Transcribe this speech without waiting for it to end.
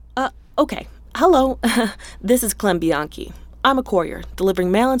Okay, hello. This is Clem Bianchi. I'm a courier, delivering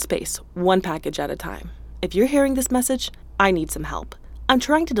mail in space, one package at a time. If you're hearing this message, I need some help. I'm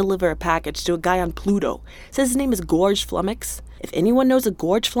trying to deliver a package to a guy on Pluto. Says his name is Gorge Flummox. If anyone knows a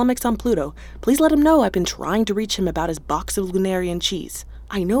Gorge Flummox on Pluto, please let him know I've been trying to reach him about his box of Lunarian cheese.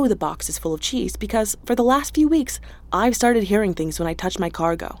 I know the box is full of cheese because, for the last few weeks, I've started hearing things when I touch my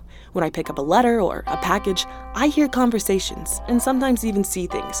cargo. When I pick up a letter or a package, I hear conversations and sometimes even see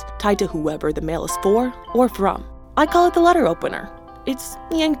things tied to whoever the mail is for or from. I call it the letter opener. It's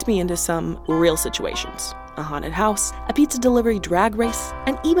yanked me into some real situations. A haunted house, a pizza delivery drag race,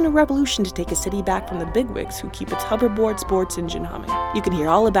 and even a revolution to take a city back from the bigwigs who keep its hoverboard sports engine humming. You can hear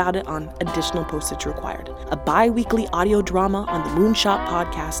all about it on Additional Postage Required, a bi-weekly audio drama on the Moonshot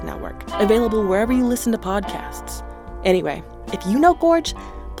Podcast Network, available wherever you listen to podcasts. Anyway, if you know Gorge,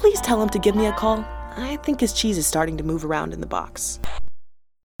 please tell him to give me a call. I think his cheese is starting to move around in the box.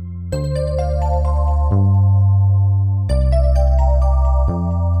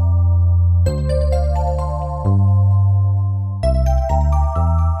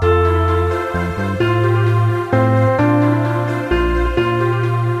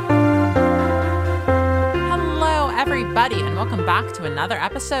 And welcome back to another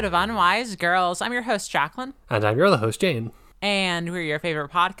episode of Unwise Girls. I'm your host, Jacqueline. And I'm your other host, Jane. And we're your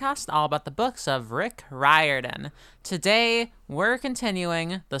favorite podcast all about the books of Rick Riordan. Today, we're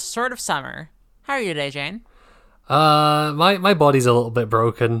continuing The Sword of Summer. How are you today, Jane? My body's a little bit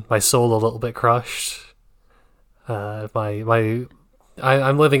broken, my soul a little bit crushed. I'm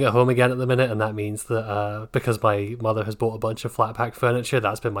living at home again at the minute, and that means that because my mother has bought a bunch of flat pack furniture,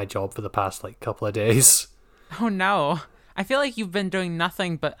 that's been my job for the past couple of days. Oh no. I feel like you've been doing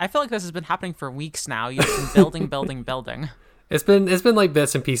nothing, but I feel like this has been happening for weeks now. You've been building. It's been like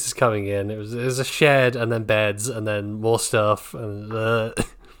bits and pieces coming in. It was a shed, and then beds, and then more stuff. And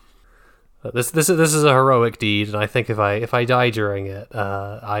this is a heroic deed, and I think if I die during it,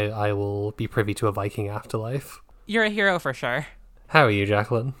 I will be privy to a Viking afterlife. You're a hero for sure. How are you,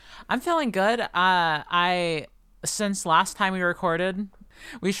 Jacqueline? I'm feeling good. Since last time we recorded,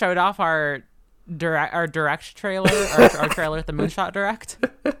 we showed off our direct trailer, our trailer at the Moonshot Direct.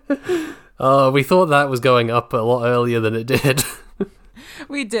 We thought that was going up a lot earlier than it did.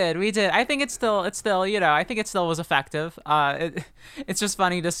 We did. I think it's still, I think it still was effective. It's just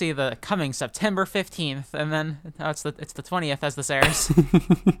funny to see the coming September 15th, and then it's the 20th as this airs.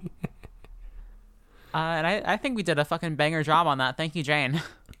 And I think we did a fucking banger job on that. Thank you, Jane.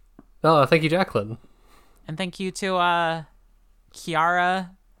 Oh, thank you, Jacqueline. And thank you to Kiara,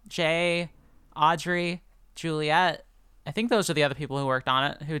 Jay, Audrey, Juliet. I think those are the other people who worked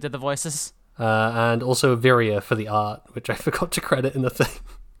on it, who did the voices. And also Viria for the art, which I forgot to credit in the thing.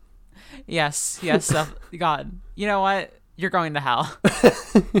 Yes. God, you know what? You're going to hell.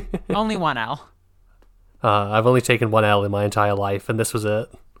 Only one L. I've only taken one L in my entire life, and this was it.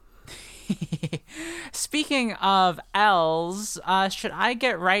 Speaking of L's, should I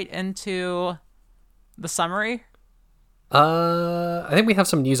get right into the summary? I think we have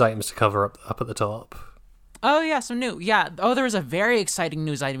some news items to cover up at the top. Oh, yeah, some new. Yeah. Oh, there was a very exciting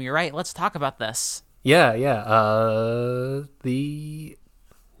news item. You're right. Let's talk about this. Yeah. The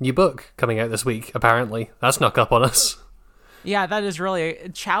new book coming out this week, apparently. That snuck up on us. Yeah, that is really...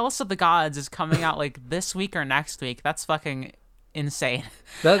 Chalice of the Gods is coming out this week or next week. That's fucking insane.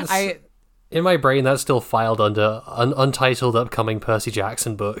 In my brain, that's still filed under an untitled upcoming Percy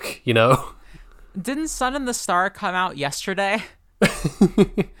Jackson book, you know? Didn't Sun and the Star come out yesterday?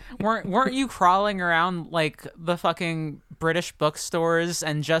 weren't you crawling around the fucking British bookstores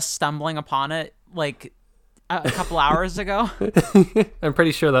and just stumbling upon it a couple hours ago? I'm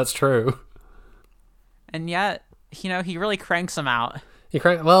pretty sure that's true. And yet, he really cranks them out.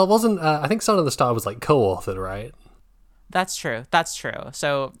 Well, it wasn't. I think Sun and the Star was co-authored, right? That's true.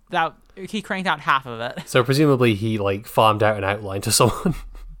 So that he cranked out half of it. So presumably he farmed out an outline to someone.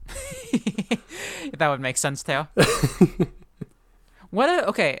 That would make sense too.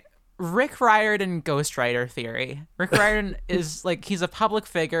 Rick Riordan ghostwriter theory. Rick Riordan is he's a public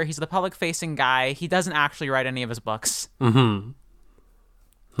figure. He's the public facing guy. He doesn't actually write any of his books. Mm-hmm.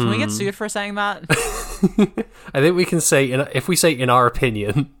 Can we get sued for saying that? I think we can say if we say in our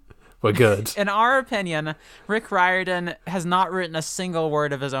opinion, we're good. In our opinion, Rick Riordan has not written a single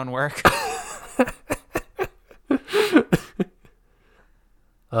word of his own work.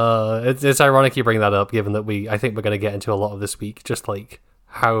 It's ironic you bring that up, given that I think we're going to get into a lot of this week, just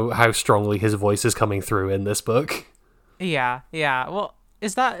how strongly his voice is coming through in this book. Yeah. Well,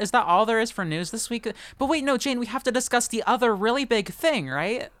 is that all there is for news this week? But wait, no, Jane, we have to discuss the other really big thing,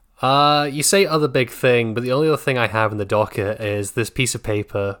 right? You say other big thing, but the only other thing I have in the docket is this piece of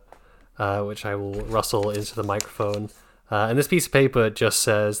paper which I will rustle into the microphone. And this piece of paper just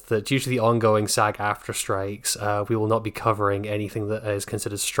says that due to the ongoing SAG-AFTRA strikes, we will not be covering anything that is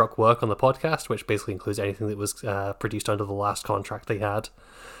considered struck work on the podcast, which basically includes anything that was produced under the last contract they had.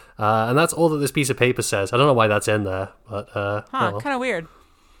 And that's all that this piece of paper says. I don't know why that's in there, but... kind of weird.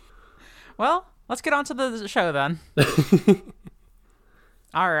 Well, let's get on to the show then.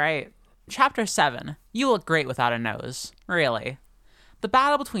 All right. Chapter 7. You look great without a nose. Really. The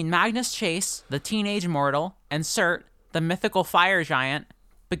battle between Magnus Chase, the teenage mortal, and Cert, the mythical fire giant,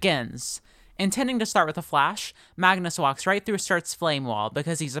 begins. Intending to start with a flash, Magnus walks right through Cert's flame wall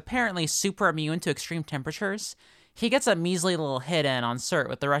because he's apparently super immune to extreme temperatures. He gets a measly little hit in on Cert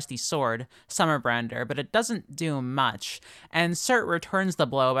with the rusty sword, Summerbrander, but it doesn't do much, and Cert returns the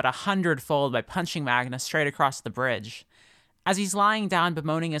blow about 100-fold by punching Magnus straight across the bridge. As he's lying down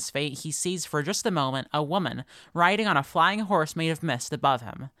bemoaning his fate, he sees for just a moment a woman riding on a flying horse made of mist above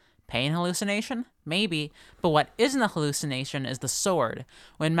him. Pain hallucination? Maybe, but what isn't a hallucination is the sword.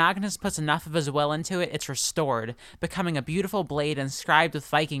 When Magnus puts enough of his will into it, it's restored, becoming a beautiful blade inscribed with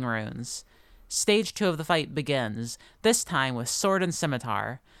Viking runes. Stage 2 of the fight begins, this time with sword and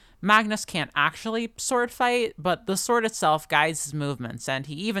scimitar. Magnus can't actually sword fight, but the sword itself guides his movements, and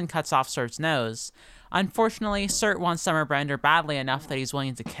he even cuts off Cert's nose. Unfortunately, Cert wants Summerbrander badly enough that he's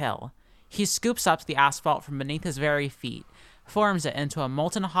willing to kill. He scoops up the asphalt from beneath his very feet, forms it into a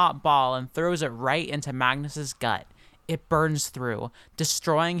molten hot ball, and throws it right into Magnus's gut. It burns through,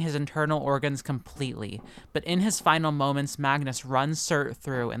 destroying his internal organs completely, but in his final moments, Magnus runs Cert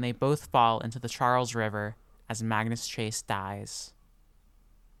through, and they both fall into the Charles River as Magnus Chase dies.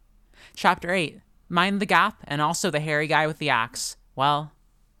 Chapter 8. Mind the Gap, and also the hairy guy with the axe. Well,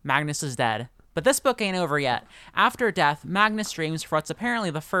 Magnus is dead. But this book ain't over yet. After death, Magnus dreams for what's apparently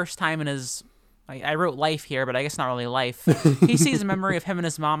the first time in his... I wrote life here, but I guess not really life. He sees a memory of him and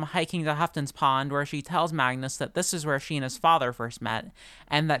his mom hiking to Houghton's Pond, where she tells Magnus that this is where she and his father first met,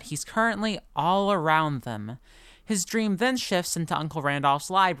 and that he's currently all around them. His dream then shifts into Uncle Randolph's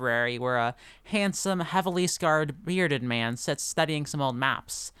library, where a handsome, heavily scarred, bearded man sits studying some old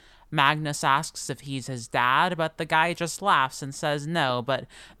maps. Magnus asks if he's his dad, but the guy just laughs and says no, but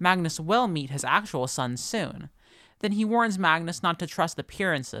Magnus will meet his actual son soon. Then he warns Magnus not to trust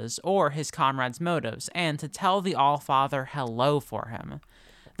appearances or his comrade's motives, and to tell the Allfather hello for him.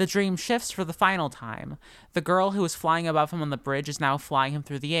 The dream shifts for the final time. The girl who was flying above him on the bridge is now flying him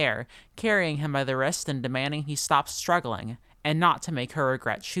through the air, carrying him by the wrist and demanding he stop struggling, and not to make her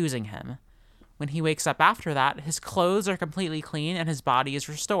regret choosing him. When he wakes up after that, his clothes are completely clean and his body is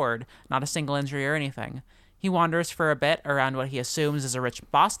restored, not a single injury or anything. He wanders for a bit around what he assumes is a rich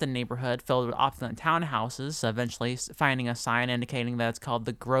Boston neighborhood filled with opulent townhouses, eventually finding a sign indicating that it's called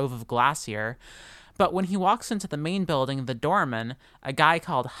the Grove of Glacier. But when he walks into the main building, the doorman, a guy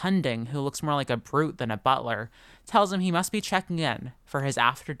called Hunding, who looks more like a brute than a butler, tells him he must be checking in for his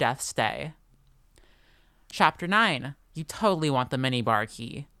after-death stay. Chapter 9. You totally want the minibar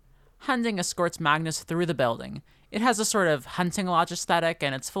key. Hunding escorts Magnus through the building. It has a sort of hunting lodge aesthetic,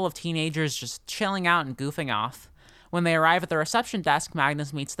 and it's full of teenagers just chilling out and goofing off. When they arrive at the reception desk,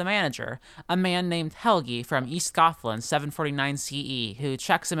 Magnus meets the manager, a man named Helgi from East Gothland 749 CE, who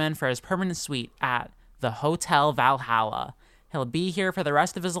checks him in for his permanent suite at the Hotel Valhalla. He'll be here for the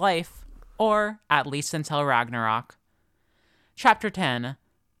rest of his life, or at least until Ragnarok. Chapter 10.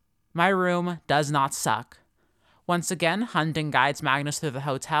 My room does not suck. Once again, Hunding guides Magnus through the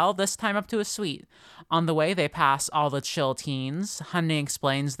hotel, this time up to a suite. On the way, they pass all the chill teens. Hunding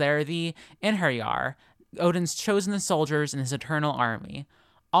explains they're the Einherjar, Odin's chosen soldiers in his eternal army.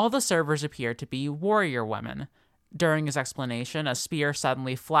 All the servers appear to be warrior women. During his explanation, a spear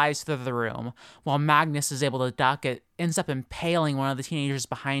suddenly flies through the room. While Magnus is able to duck, it ends up impaling one of the teenagers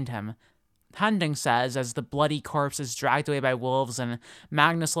behind him. Hunding says, as the bloody corpse is dragged away by wolves and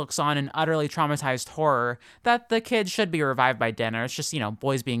Magnus looks on in utterly traumatized horror, that the kid should be revived by dinner. It's just,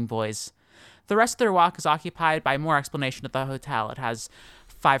 boys being boys. The rest of their walk is occupied by more explanation at the hotel. It has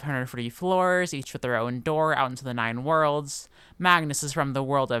 540 floors, each with their own door out into the 9 worlds. Magnus is from the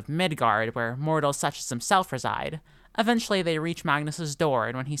world of Midgard, where mortals such as himself reside. Eventually, they reach Magnus's door,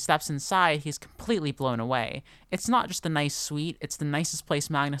 and when he steps inside, he's completely blown away. It's not just a nice suite, it's the nicest place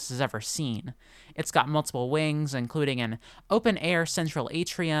Magnus has ever seen. It's got multiple wings, including an open-air central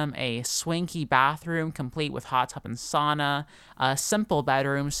atrium, a swanky bathroom complete with hot tub and sauna, a simple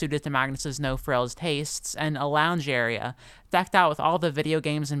bedroom suited to Magnus's no-frills tastes, and a lounge area, decked out with all the video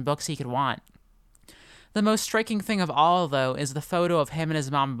games and books he could want. The most striking thing of all, though, is the photo of him and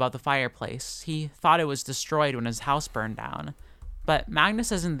his mom above the fireplace. He thought it was destroyed when his house burned down. But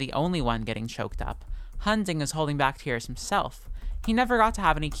Magnus isn't the only one getting choked up. Hunding is holding back tears himself. He never got to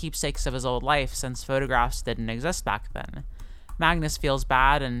have any keepsakes of his old life since photographs didn't exist back then. Magnus feels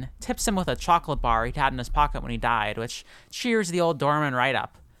bad and tips him with a chocolate bar he'd had in his pocket when he died, which cheers the old doorman right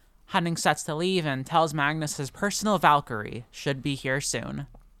up. Hunting sets to leave and tells Magnus his personal Valkyrie should be here soon.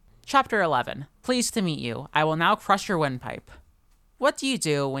 Chapter 11. Pleased to meet you. I will now crush your windpipe. What do you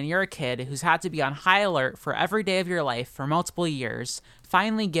do when you're a kid who's had to be on high alert for every day of your life for multiple years,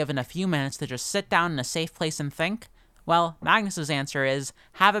 finally given a few minutes to just sit down in a safe place and think? Well, Magnus's answer is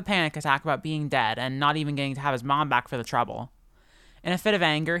have a panic attack about being dead and not even getting to have his mom back for the trouble. In a fit of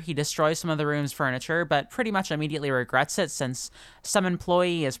anger, he destroys some of the room's furniture, but pretty much immediately regrets it since some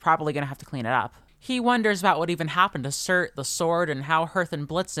employee is probably going to have to clean it up. He wonders about what even happened to Cert, the sword, and how Hearth and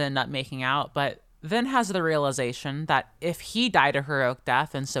Blitz end up making out, but then has the realization that if he died a heroic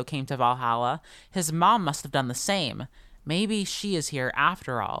death and so came to Valhalla, his mom must have done the same. Maybe she is here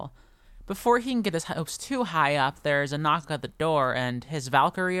after all. Before he can get his hopes too high up, there's a knock at the door, and his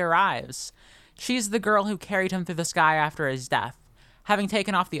Valkyrie arrives. She's the girl who carried him through the sky after his death. Having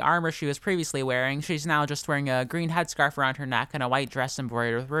taken off the armor she was previously wearing, she's now just wearing a green headscarf around her neck and a white dress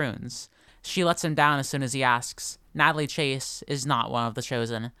embroidered with runes. She lets him down as soon as he asks. Natalie Chase is not one of the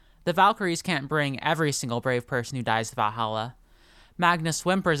chosen. The Valkyries can't bring every single brave person who dies to Valhalla. Magnus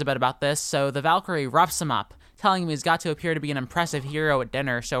whimpers a bit about this, so the Valkyrie roughs him up, telling him he's got to appear to be an impressive hero at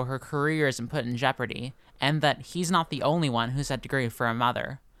dinner so her career isn't put in jeopardy, and that he's not the only one who's had to grieve for a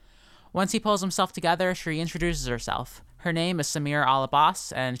mother. Once he pulls himself together, she introduces herself. Her name is Samir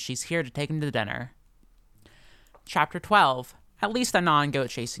Al-Abbas, and she's here to take him to dinner. Chapter 12. At least I'm not on goat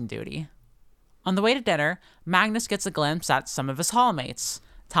chasing duty. On the way to dinner, Magnus gets a glimpse at some of his hallmates.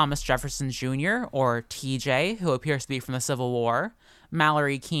 Thomas Jefferson Jr., or TJ, who appears to be from the Civil War,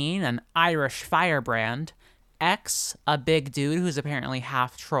 Mallory Keene, an Irish firebrand, X, a big dude who's apparently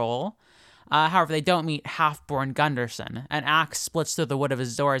half troll. However, they don't meet half-born Gunderson. An axe splits through the wood of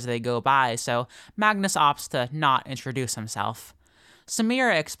his door as they go by, so Magnus opts to not introduce himself.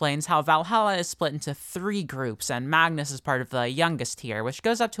 Samira explains how Valhalla is split into 3 groups, and Magnus is part of the youngest tier, which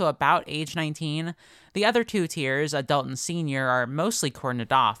goes up to about age 19. The other 2 tiers, adult and senior, are mostly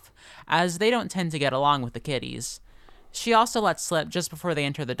cordoned off, as they don't tend to get along with the kiddies. She also lets slip just before they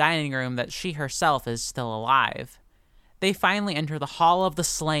enter the dining room that she herself is still alive. They finally enter the Hall of the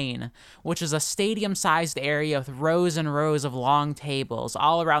Slain, which is a stadium-sized area with rows and rows of long tables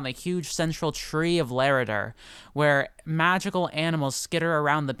all around the huge central tree of Larador, where magical animals skitter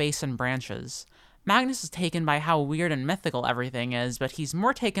around the base and branches. Magnus is taken by how weird and mythical everything is, but he's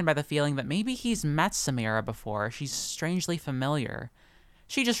more taken by the feeling that maybe he's met Samira before. She's strangely familiar.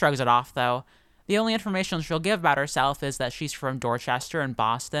 She just shrugs it off, though. The only information she'll give about herself is that she's from Dorchester in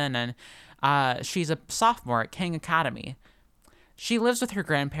Boston, and she's a sophomore at King Academy. She lives with her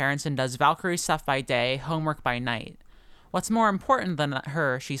grandparents and does Valkyrie stuff by day, homework by night. What's more important than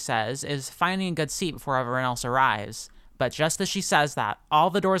her, she says, is finding a good seat before everyone else arrives. But just as she says that, all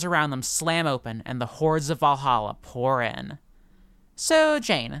the doors around them slam open and the hordes of Valhalla pour in. So,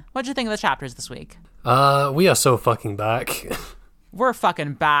 Jane, what'd you think of the chapters this week? We are so fucking back. We're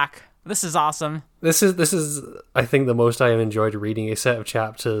fucking back. This is awesome. This is I think the most I have enjoyed reading a set of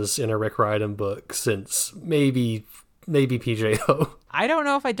chapters in a Rick Riordan book since maybe PJO. I don't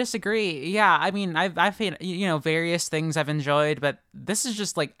know if I disagree. Yeah, I mean, I've had, various things I've enjoyed, but this is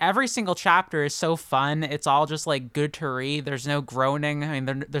just like every single chapter is so fun. It's all just like good to read. There's no groaning. I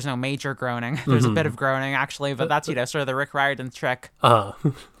mean, there's no major groaning. There's a bit of groaning actually, but that's sort of the Rick Riordan trick.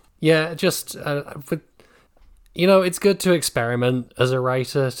 Yeah, just it's good to experiment as a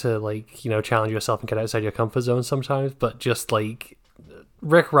writer to challenge yourself and get outside your comfort zone sometimes, but just like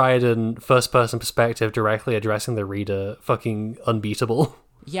Rick Riordan, first person perspective, directly addressing the reader, fucking unbeatable.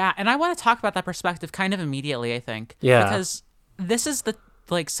 Yeah, and I want to talk about that perspective kind of immediately, I think. Yeah. Because this is the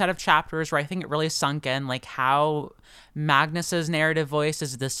set of chapters where I think it really sunk in, how Magnus's narrative voice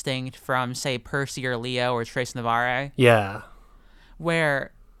is distinct from, say, Percy or Leo or Trace Navarre. Yeah.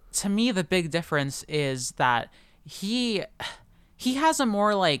 Where, to me, the big difference is that he has a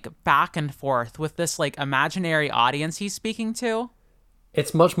more, back and forth with this, imaginary audience he's speaking to.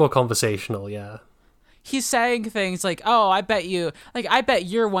 It's much more conversational, yeah. He's saying things like, oh, I bet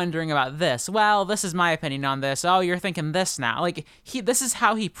you're wondering about this. Well, this is my opinion on this. Oh, you're thinking this now. This is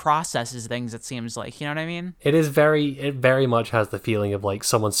how he processes things, it seems like. You know what I mean? It very much has the feeling of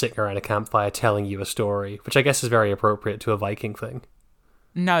someone sitting around a campfire telling you a story, which I guess is very appropriate to a Viking thing.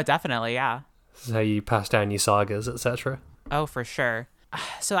 No, definitely, yeah. This is how you pass down your sagas, etc. Oh, for sure.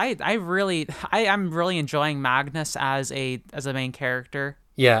 So I'm really enjoying Magnus as a main character.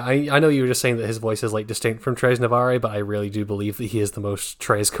 Yeah, I know you were just saying that his voice is distinct from Trace Navarre, but I really do believe that he is the most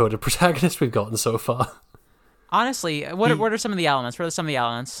Trace-coded protagonist we've gotten so far. Honestly, what are some of the elements? What are some of the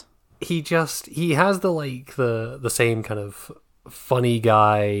elements? He has the same kind of funny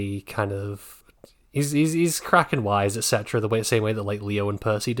guy kind of. He's cracking wise, etc. The same way that like Leo and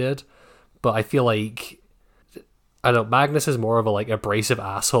Percy did, but I feel like I don't know, Magnus is more of a like abrasive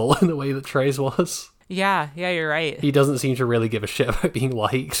asshole in the way that Trace was. Yeah, you're right. He doesn't seem to really give a shit about being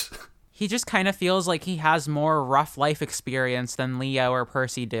liked. He just kind of feels like he has more rough life experience than Leo or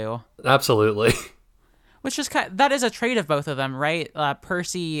Percy do. Absolutely. Which is that is a trait of both of them, right?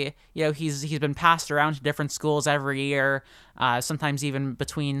 Percy, he's been passed around to different schools every year, sometimes even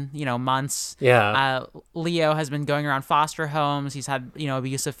between months. Yeah. Leo has been going around foster homes. He's had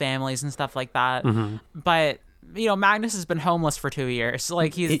abusive families and stuff like that. Mm-hmm. But Magnus has been homeless for 2 years.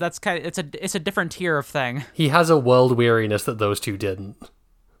 Like it's a different tier of thing. He has a world weariness that those two didn't.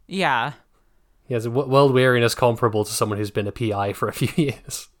 Yeah. He has a world weariness comparable to someone who's been a PI for a few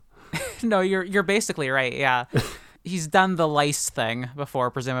years. No, you're basically right. Yeah, he's done the lice thing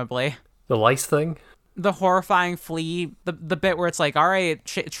before, presumably. The lice thing? The horrifying flea, the bit where it's like, all right,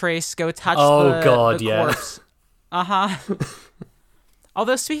 Trace, go touch the corpse. Uh-huh.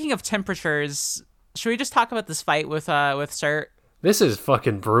 Although, speaking of temperatures, should we just talk about this fight with Cert? This is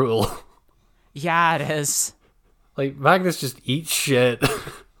fucking brutal. Yeah, it is. Like, Magnus just eats shit.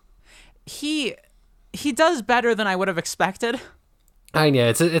 He does better than I would have expected. And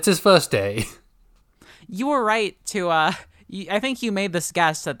yeah, it's his first day. You were right to, I think you made this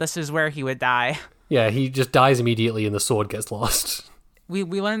guess that this is where he would die. Yeah, he just dies immediately and the sword gets lost. We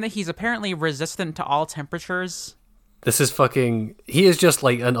learned that he's apparently resistant to all temperatures. This is he is just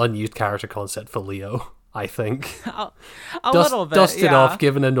like an unused character concept for Leo, I think. a little bit, Dusted off,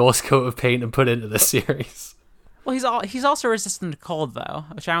 given a Norse coat of paint and put into this series. Well, he's also resistant to cold, though,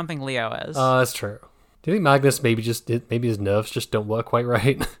 which I don't think Leo is. That's true. Do you think Magnus maybe his nerves just don't work quite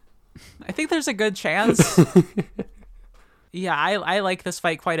right? I think there's a good chance. Yeah, I like this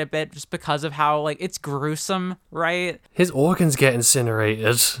fight quite a bit just because of how, like, it's gruesome, right? His organs get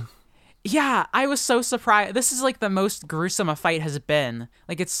incinerated. Yeah, I was so surprised. This is, like, the most gruesome a fight has been.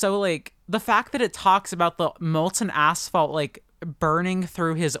 Like, it's so, like, the fact that it talks about the molten asphalt, like, burning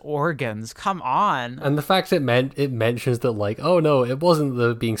through his organs. Come on. And the fact it mentions that, like, oh no, it wasn't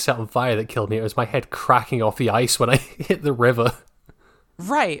the being set on fire that killed me, it was my head cracking off the ice when I hit the river.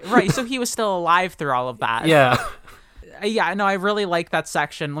 Right. So he was still alive through all of that. Yeah. Yeah, no, I really like that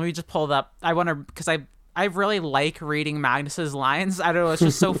section. Let me just pull it up. Because I really like reading Magnus's lines. I don't know, it's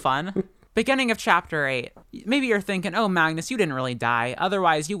just so fun. Beginning of chapter 8. Maybe you're thinking, oh, Magnus, you didn't really die.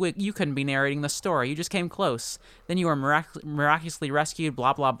 Otherwise, you couldn't be narrating the story. You just came close. Then you were miraculously rescued,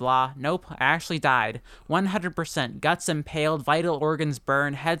 blah, blah, blah. Nope, I actually died. 100%. Guts impaled, vital organs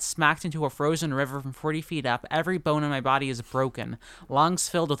burned, head smacked into a frozen river from 40 feet up. Every bone in my body is broken. Lungs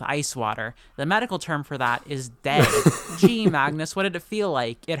filled with ice water. The medical term for that is dead. Gee, Magnus, what did it feel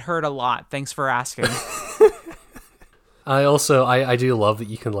like? It hurt a lot. Thanks for asking. I do love that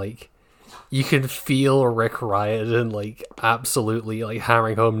you can feel Rick Riordan like absolutely like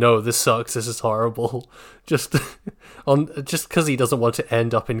hammering home, no, this sucks, this is horrible. Just because he doesn't want to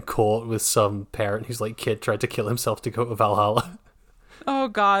end up in court with some parent whose like kid tried to kill himself to go to Valhalla. Oh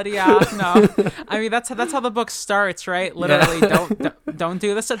God, yeah, no. I mean that's how the book starts, right? Literally, yeah. Don't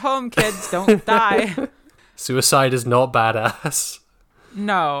do this at home, kids. Don't die. Suicide is not badass.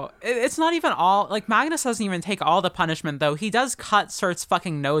 No, it's not even all. Like, Magnus doesn't even take all the punishment, though. He does cut Surt's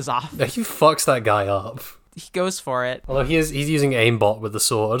fucking nose off. Yeah, he fucks that guy up. He goes for it. Although he's using aimbot with the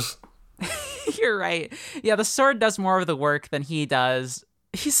sword. You're right. Yeah, the sword does more of the work than he does.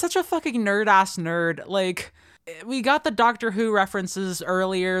 He's such a fucking nerd-ass nerd. Like, we got the Doctor Who references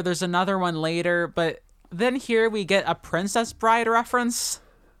earlier. There's another one later. But then here we get a Princess Bride reference.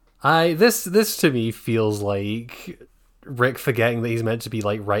 This to me feels like Rick forgetting that he's meant to be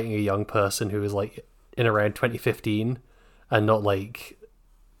like writing a young person who is like in around 2015 and not like,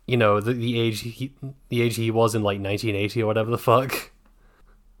 you know, the age he was in like 1980 or whatever the fuck.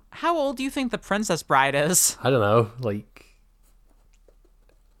 How old do you think the Princess Bride is? I don't know, like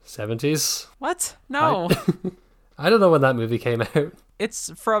 70s? What? No. I don't know when that movie came out.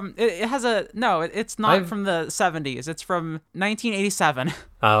 It's from it's not from the 70s. It's from 1987.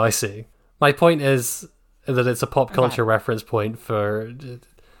 Oh, I see. My point is that it's a pop culture reference point for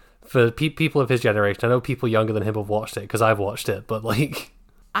people of his generation. I know people younger than him have watched it because I've watched it, but like,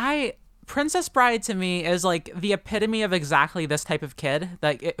 Princess Bride to me is like the epitome of exactly this type of kid,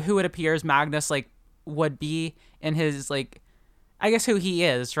 like who it appears Magnus like would be in his like, I guess who he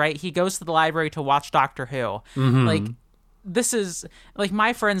is, right? He goes to the library to watch Doctor Who. Mm-hmm. Like, this is like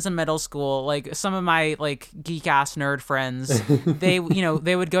my friends in middle school, like some of my like geek ass nerd friends, they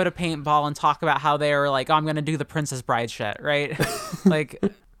they would go to paintball and talk about how they were like, oh, I'm gonna do the Princess Bride shit, right? Like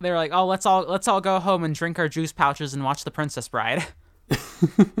they were like, oh, let's all go home and drink our juice pouches and watch the Princess Bride.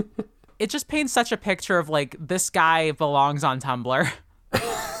 It just paints such a picture of like this guy belongs on Tumblr.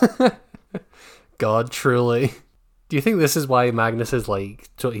 God, truly. Do you think this is why Magnus is like,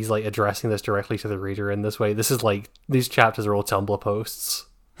 he's like addressing this directly to the reader in this way? This is like, these chapters are all Tumblr posts.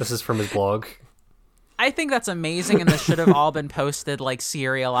 This is from his blog. I think that's amazing, and this should have all been posted like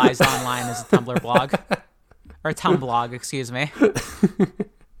serialized online as a Tumblr blog. Or Tumblog, excuse me.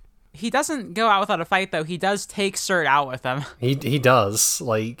 He doesn't go out without a fight, though. He does take Cert out with him. He does.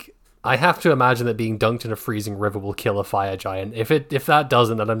 Like, I have to imagine that being dunked in a freezing river will kill a fire giant. If that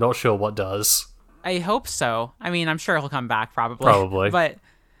doesn't, then I'm not sure what does. I hope so. I mean, I'm sure he'll come back probably. Probably. But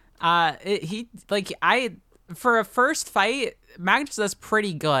for a first fight, Magnus does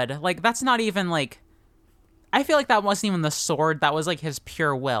pretty good. Like, that's not even like, I feel like that wasn't even the sword. That was like his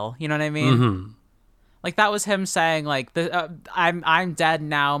pure will. You know what I mean? Mm-hmm. Like, that was him saying like, I'm dead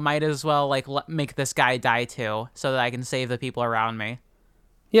now. Might as well like make this guy die too, so that I can save the people around me.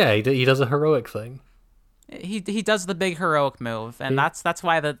 Yeah, he does a heroic thing. He does the big heroic move, and that's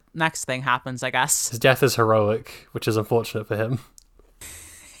why the next thing happens, I guess. His death is heroic, which is unfortunate for him.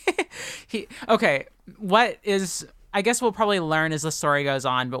 What is... I guess we'll probably learn as the story goes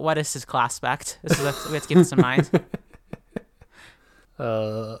on, but what is his class spec? We have to keep this in mind.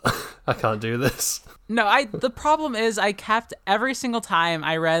 I can't do this. No, the problem is I kept, every single time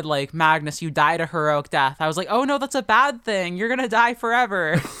I read, like, Magnus, you died a heroic death, I was like, oh no, that's a bad thing. You're gonna die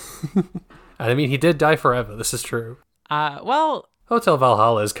forever. And I mean, he did die forever. This is true. Well... Hotel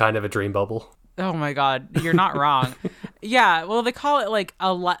Valhalla is kind of a dream bubble. Oh my god, you're not wrong. Yeah, well, they call it, like,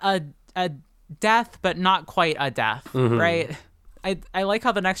 a death, but not quite a death, mm-hmm. right? I like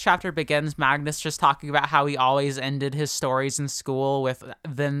how the next chapter begins, Magnus just talking about how he always ended his stories in school with,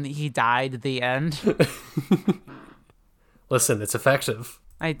 then he died at the end. Listen, it's effective.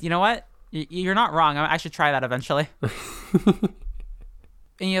 You know what? You're not wrong. I should try that eventually.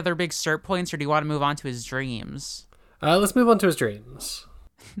 Any other big cert points, or do you want to move on to his dreams? Let's move on to his dreams.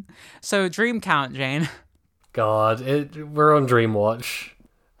 So, dream count, Jane. God, we're on Dream Watch.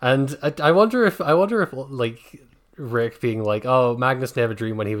 And I wonder if like Rick being like, oh, Magnus never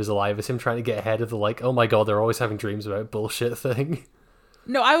dreamed when he was alive, is him trying to get ahead of the like, oh my god, they're always having dreams about bullshit thing.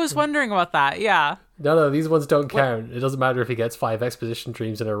 No, I was wondering about that, yeah. No, these ones don't count. It doesn't matter if he gets 5 exposition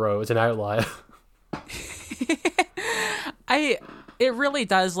dreams in a row. It's an outlier. It really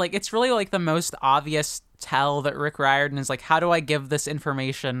does, like, it's really like the most obvious tell that Rick Riordan is like, how do I give this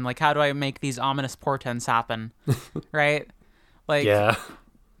information? Like, how do I make these ominous portents happen? Right? Like, yeah.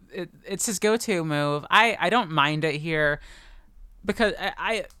 It's his go-to move. I don't mind it here, because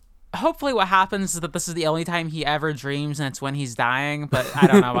I hopefully what happens is that this is the only time he ever dreams, and it's when he's dying, but I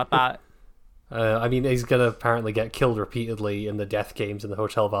don't know about that. I mean, he's gonna apparently get killed repeatedly in the death games in the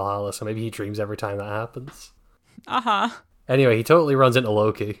Hotel Valhalla, so maybe he dreams every time that happens. Uh-huh. Anyway, he totally runs into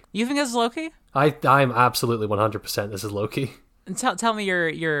Loki. You think this is Loki? I'm absolutely 100% this is Loki. Tell me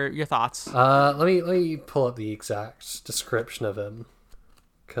your thoughts. Let me pull up the exact description of him,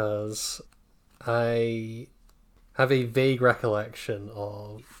 because I have a vague recollection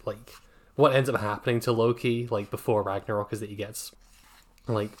of like what ends up happening to Loki like before Ragnarok is that he gets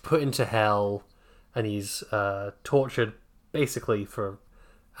like put into hell and he's tortured basically for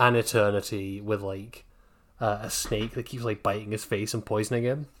an eternity with like a snake that keeps like biting his face and poisoning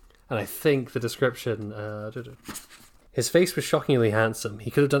him. And I think the description his face was shockingly handsome.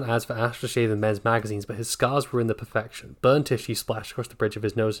 He could have done ads for aftershave in men's magazines, but his scars were in the perfection. Burn tissue splashed across the bridge of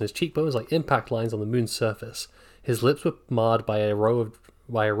his nose and his cheekbones like impact lines on the moon's surface. His lips were marred by a row of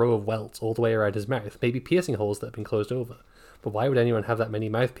welts all the way around his mouth, maybe piercing holes that had been closed over. But why would anyone have that many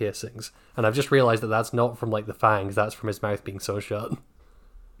mouth piercings? And I've just realised that that's not from like the fangs, that's from his mouth being sewn shut.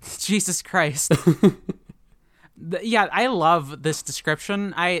 Jesus Christ. Yeah, I love this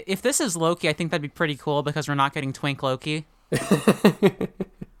description. If this is Loki, I think that'd be pretty cool, because we're not getting Twink Loki.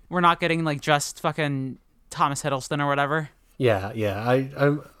 We're not getting like just fucking Thomas Hiddleston or whatever. Yeah.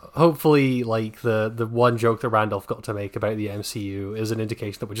 I'm hopefully like the one joke that Randolph got to make about the MCU is an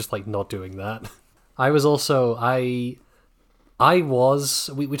indication that we're just like not doing that. We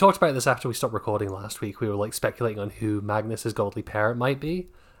talked about this after we stopped recording last week. We were like speculating on who Magnus's godly parent might be.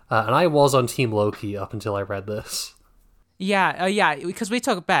 And I was on Team Loki up until I read this. Yeah, because we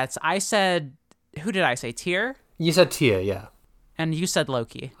took bets. I said, who did I say? Tyr? You said Tyr, yeah. And you said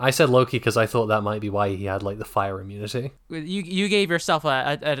Loki. I said Loki because I thought that might be why he had like the fire immunity. You gave yourself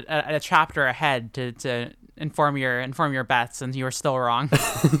a chapter ahead to inform your bets, and you were still wrong.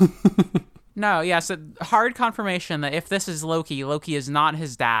 No, yeah, so hard confirmation that if this is Loki, Loki is not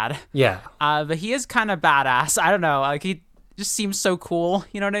his dad. Yeah. But he is kind of badass. I don't know, like, he just seems so cool,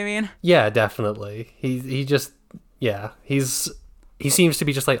 you know what I mean? Yeah, definitely. He just, yeah, he seems to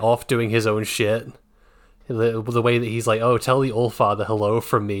be just, like, off doing his own shit. The way that he's like, oh, tell the Allfather hello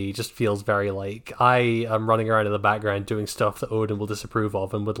from me, just feels very like, I am running around in the background doing stuff that Odin will disapprove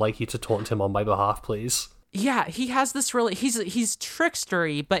of and would like you to taunt him on my behalf, please. Yeah, he has this really, he's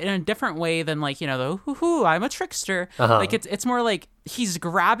trickstery, but in a different way than, like, you know, the hoo-hoo, I'm a trickster. Like, it's more like he's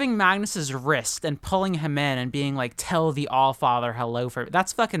grabbing Magnus's wrist and pulling him in and being like, tell the Allfather hello for me.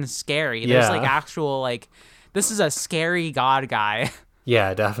 That's fucking scary. There's, like, actual, like, this is a scary god guy.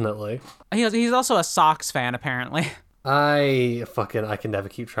 Yeah, definitely. He's also a Sox fan, apparently. I can never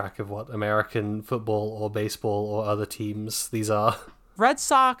keep track of what American football or baseball or other teams these are. Red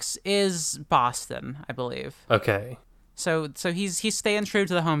Sox is Boston, I believe. Okay. So he's staying true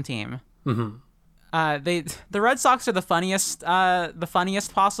to the home team. Mm-hmm. The Red Sox are the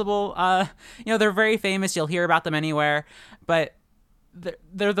funniest possible. You know, they're very famous. You'll hear about them anywhere, but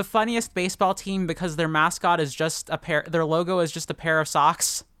they're the funniest baseball team because their mascot is just their logo is just a pair of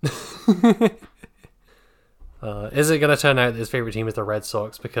socks. Is it going to turn out that his favorite team is the Red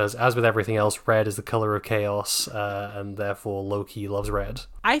Sox? Because, as with everything else, red is the color of chaos, and therefore Loki loves red.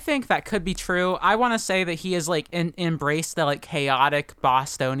 I think that could be true. I want to say that he is like embraced the like chaotic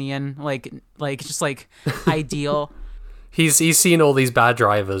Bostonian, like just like ideal. He's seen all these bad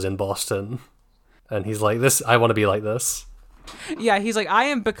drivers in Boston, and he's like, "This, I want to be like this." Yeah, he's like, I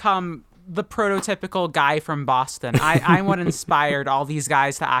am become the prototypical guy from Boston. I'm what inspired all these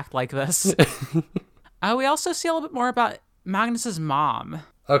guys to act like this. We also see a little bit more about Magnus's mom.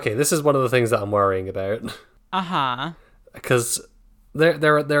 Okay, this is one of the things that I'm worrying about. Because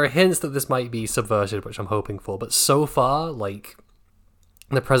there are hints that this might be subverted, which I'm hoping for. But so far, like,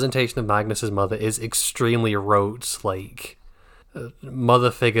 the presentation of Magnus's mother is extremely rote, like, a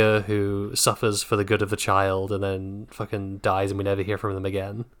mother figure who suffers for the good of the child and then fucking dies and we never hear from them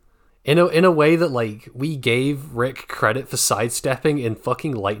again. In a way that, like, we gave Rick credit for sidestepping in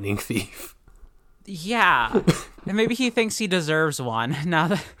fucking Lightning Thief. Yeah. And maybe he thinks he deserves one now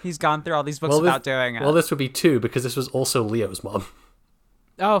that he's gone through all these books without doing it. Well, this would be 2 because this was also Leo's mom.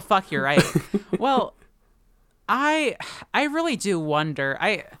 Oh, fuck, you're right. Well, I really do wonder.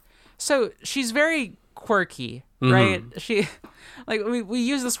 So she's very quirky, right? She, like, we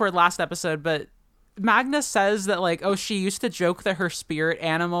used this word last episode, but Magnus says that, like, oh, she used to joke that her spirit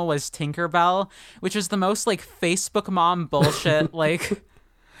animal was Tinkerbell, which is the most, like, Facebook mom bullshit,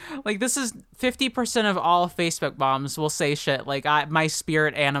 Like, this is 50% of all Facebook moms will say shit like, my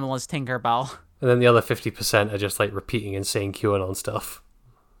spirit animal is Tinkerbell. And then the other 50% are just, like, repeating and saying QAnon stuff.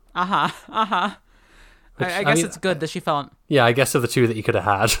 I guess it's good that she felt... Yeah, I guess of the 2 that you could have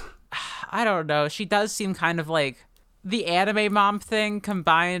had. I don't know. She does seem kind of like the anime mom thing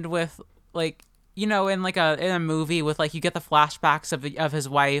combined with, like, you know, in a movie with, like, you get the flashbacks of his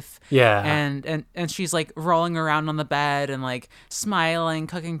wife. Yeah. And she's, like, rolling around on the bed and, like, smiling,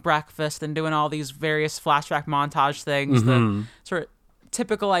 cooking breakfast and doing all these various flashback montage things. The sort of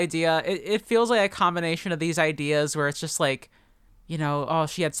typical idea. It feels like a combination of these ideas where it's just like, you know, oh,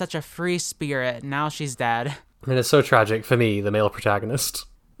 she had such a free spirit and now she's dead. And it's so tragic for me, the male protagonist.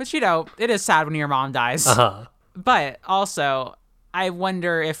 But, you know, it is sad when your mom dies. But also, I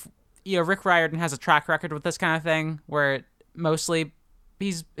wonder if, you know, Rick Riordan has a track record with this kind of thing where mostly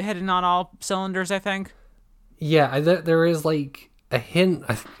he's hitting on all cylinders, I think. Yeah, there is, like, a hint,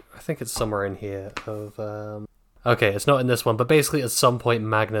 I think it's somewhere in here, of, okay, it's not in this one, but basically at some point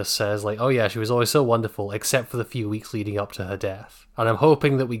Magnus says, like, oh yeah, she was always so wonderful, except for the few weeks leading up to her death. And I'm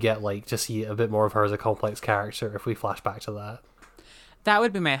hoping that we get, like, to see a bit more of her as a complex character if we flash back to that. That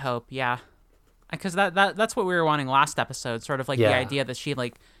would be my hope, yeah. Because that's what we were wanting last episode, sort of like the idea that she,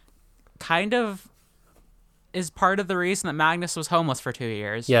 like, kind of is part of the reason that Magnus was homeless for 2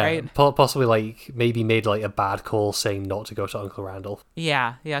 years, right? Possibly, like, maybe made, like, a bad call saying not to go to Uncle Randall.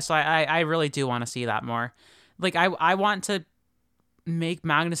 Yeah, so I really do want to see that more. Like, I want to make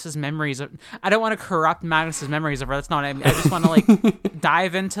Magnus's memories... I don't want to corrupt Magnus's memories of her, that's not what I mean. I just want to, like,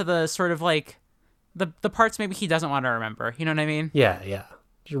 dive into the sort of, like, the parts maybe he doesn't want to remember, you know what I mean? Yeah.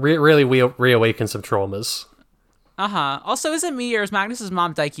 Really reawaken some traumas. Also, is it me or is Magnus's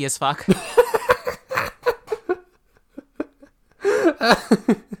mom dykey as fuck?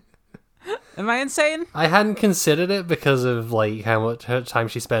 Am I insane? I hadn't considered it because of, like, how much time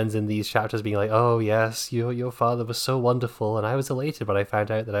she spends in these chapters being like, oh yes, your father was so wonderful and I was elated when I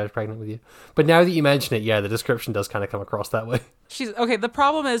found out that I was pregnant with you. But now that you mention it, yeah, the description does kind of come across that way. The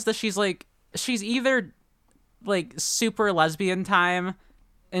problem is that she's either like super lesbian time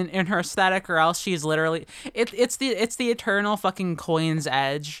in her aesthetic, or else she's literally it's the eternal fucking coin's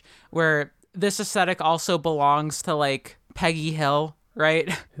edge where this aesthetic also belongs to like Peggy Hill, right?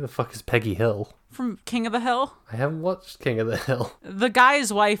 Who the fuck is Peggy Hill? From King of the Hill? I haven't watched King of the Hill. The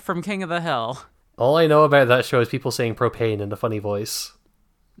guy's wife from King of the Hill. All I know about that show is people saying propane in a funny voice.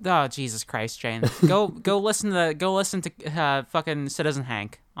 Oh, Jesus Christ, Jane. Go listen to fucking Citizen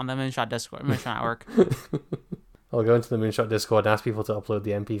Hank on the Moonshot Network. I'll go into the Moonshot Discord and ask people to upload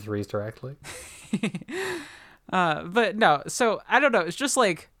the MP3s directly. But no, so I don't know. It's just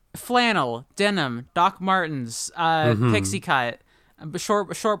like flannel, denim, Doc Martens, pixie cut,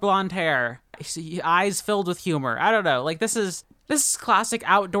 short blonde hair, eyes filled with humor. I don't know. Like this is classic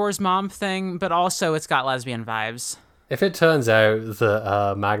outdoors mom thing, but also it's got lesbian vibes. If it turns out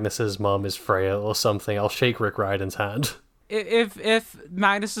that Magnus's mom is Freya or something, I'll shake Rick Riordan's hand. If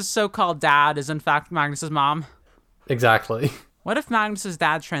Magnus's so-called dad is in fact Magnus's mom. Exactly. What if Magnus's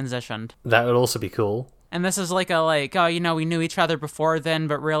dad transitioned? That would also be cool. And this is like oh, you know, we knew each other before then,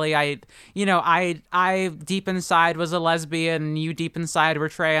 but really I deep inside was a lesbian and you deep inside were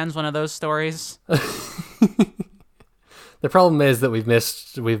trans, one of those stories. The problem is that we've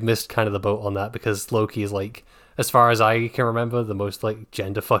missed kind of the boat on that, because Loki is like, as far as I can remember, the most like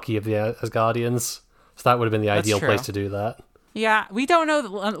gender fucky of the Asgardians. So that would have been the ideal place to do that. Yeah, we don't know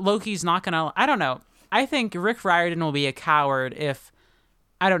that Loki's not gonna. I don't know. I think Rick Riordan will be a coward if,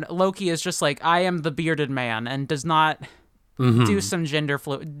 I don't know, Loki is just like, I am the bearded man and does not do some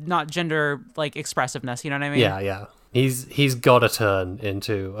not gender like expressiveness. You know what I mean? Yeah. He's got to turn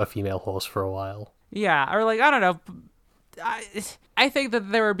into a female horse for a while. Yeah, or like I don't know. I think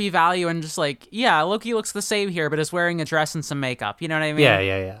that there would be value in just like, yeah, Loki looks the same here, but is wearing a dress and some makeup. You know what I mean?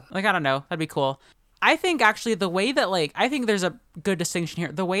 Yeah. Like, I don't know. That'd be cool. I think actually the way that like, I think there's a good distinction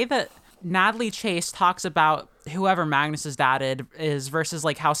here. The way that Natalie Chase talks about whoever Magnus's dad is versus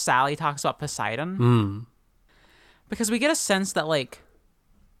like how Sally talks about Poseidon. Because we get a sense that like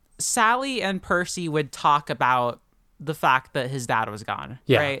Sally and Percy would talk about the fact that his dad was gone.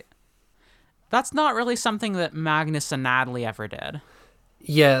 Yeah. Right? That's not really something that Magnus and Natalie ever did.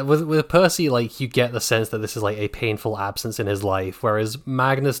 Yeah, with Percy, like, you get the sense that this is like a painful absence in his life, whereas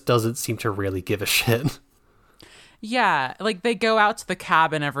Magnus doesn't seem to really give a shit. Yeah, like they go out to the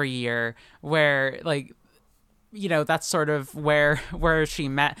cabin every year where, like, you know, that's sort of where she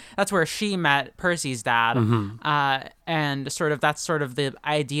met. That's where she met Percy's dad. And sort of that's sort of the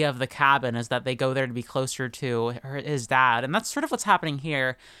idea of the cabin, is that they go there to be closer to his dad. And that's sort of what's happening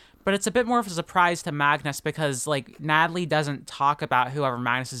here. But it's a bit more of a surprise to Magnus because, like, Natalie doesn't talk about whoever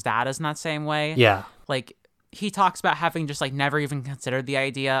Magnus's dad is in that same way. Yeah. Like, he talks about having just, like, never even considered the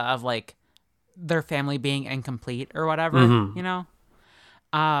idea of, like, their family being incomplete or whatever, you know?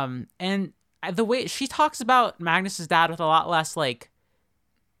 And the way she talks about Magnus's dad with a lot less, like,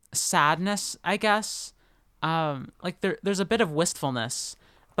 sadness, I guess. Like, there's a bit of wistfulness,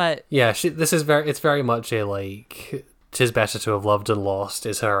 but... Yeah, it's very much a, like... 'Tis better to have loved and lost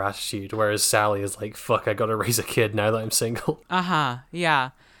is her attitude, whereas Sally is like, fuck, I gotta raise a kid now that I'm single.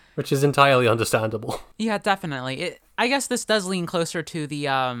 Yeah. Which is entirely understandable. Yeah, definitely. I guess this does lean closer to the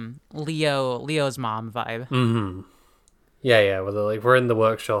Leo's mom vibe. Yeah, where we're in the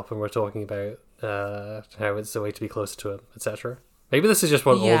workshop and we're talking about how it's a way to be closer to him, etc. Maybe this is just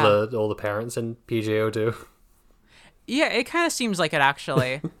what all the parents in PJO do. Yeah, it kind of seems like it,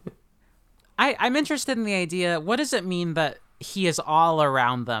 actually. I'm interested in the idea, what does it mean that he is all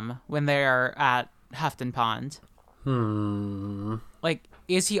around them when they are at Houghton Pond? Like,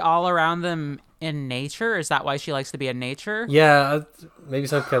 is he all around them in nature? Is that why she likes to be in nature? Yeah, maybe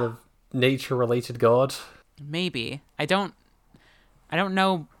some kind of nature-related god. Maybe. I don't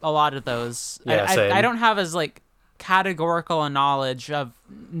know a lot of those. Yeah, I don't have as, like, categorical a knowledge of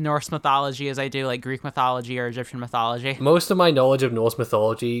Norse mythology as I do like Greek mythology or Egyptian mythology. Most of my knowledge of Norse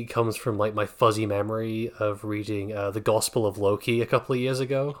mythology comes from like my fuzzy memory of reading the Gospel of Loki a couple of years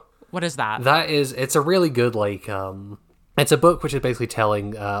ago. What is that? It's a really good like it's a book which is basically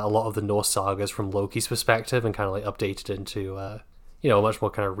telling a lot of the Norse sagas from Loki's perspective and kind of like updated into a much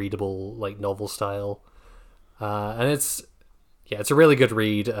more kind of readable like novel style. And it's a really good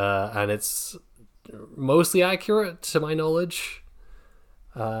read and it's mostly accurate to my knowledge,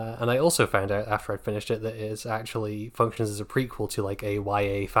 and I also found out after I'd finished it that it actually functions as a prequel to like a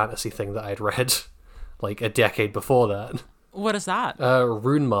YA fantasy thing that I'd read like a decade before that. What is that?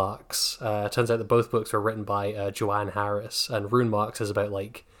 Rune Marks. Turns out that both books were written by Joanne Harris, and Rune Marks is about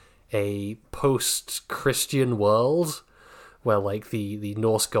like a post-Christian world where like the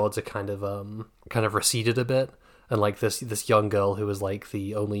Norse gods are kind of receded a bit. And like this young girl who was like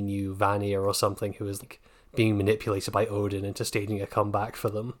the only new Vanir or something who was like being manipulated by Odin into staging a comeback for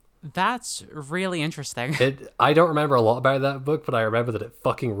them. That's really interesting. I don't remember a lot about that book, but I remember that it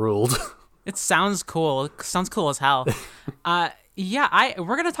fucking ruled. It sounds cool. It sounds cool as hell. We're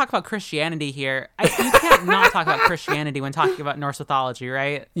gonna talk about Christianity here. You can't not talk about Christianity when talking about Norse mythology,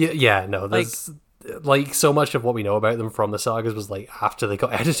 right? No. There's like so much of what we know about them from the sagas was like after they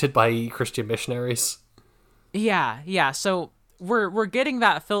got edited by Christian missionaries. Yeah. So we're getting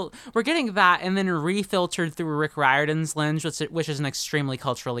that and then refiltered through Rick Riordan's lens, which is an extremely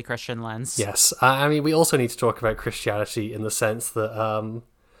culturally Christian lens. Yes, I mean we also need to talk about Christianity in the sense that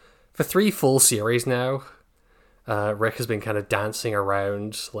for 3 full series now, Rick has been kind of dancing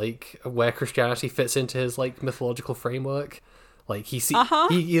around like where Christianity fits into his like mythological framework. Like he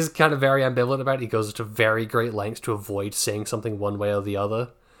is kind of very ambivalent about it. He goes to very great lengths to avoid saying something one way or the other,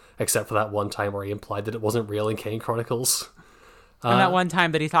 except for that one time where he implied that it wasn't real in Kane Chronicles. And that one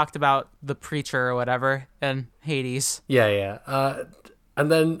time that he talked about the preacher or whatever in Hades. Yeah.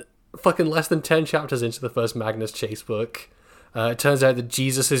 And then fucking less than 10 chapters into the first Magnus Chase book, it turns out that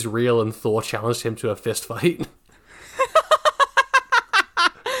Jesus is real and Thor challenged him to a fist fight.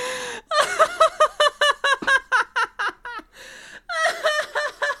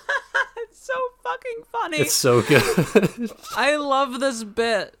 It's so fucking funny. It's so good. I love this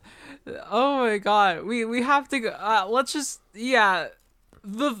bit. Oh my god. We have to go. Let's just, the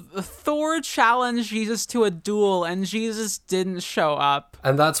Thor challenged Jesus to a duel and Jesus didn't show up.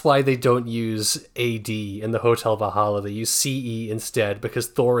 And that's why they don't use AD in the Hotel Valhalla. They use CE instead because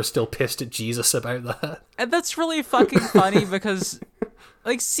Thor is still pissed at Jesus about that. And that's really fucking funny because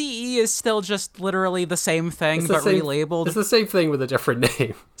like CE is still just literally the same thing but relabeled. It's the same thing with a different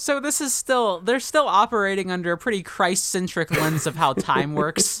name. So this is they're still operating under a pretty Christ-centric lens of how time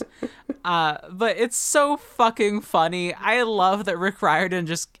works. But it's so fucking funny. I love that Rick Riordan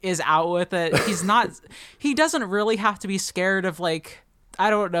just is out with it. He doesn't really have to be scared of like, I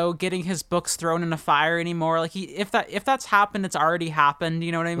don't know, getting his books thrown in a fire anymore. Like if that's happened, it's already happened.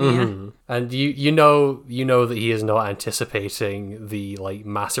 You know what I mean? Mm-hmm. And you know that he is not anticipating the like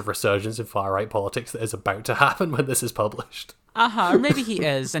massive resurgence in far right politics that is about to happen when this is published. Or maybe he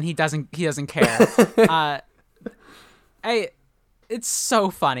is, and he doesn't care. It's so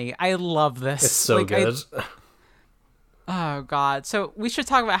funny. I love this. It's so good. Oh god. So we should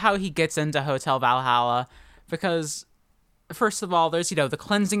talk about how he gets into Hotel Valhalla, because first of all, there's the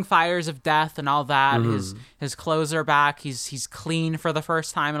cleansing fires of death and all that. Mm-hmm. His clothes are back. He's clean for the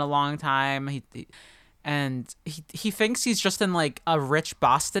first time in a long time. He thinks he's just in like a rich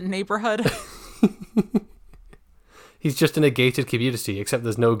Boston neighborhood. He's just in a gated community, except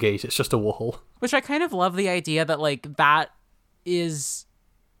there's no gate. It's just a wall. Which I kind of love the idea that like that is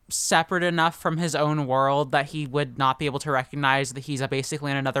separate enough from his own world that he would not be able to recognize that he's basically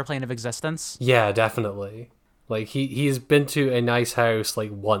in another plane of existence. Yeah, definitely. Like he's been to a nice house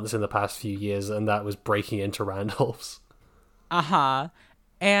like once in the past few years, and that was breaking into Randolph's.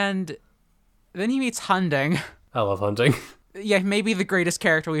 And then he meets Hunding. I love Hunding. Yeah, maybe the greatest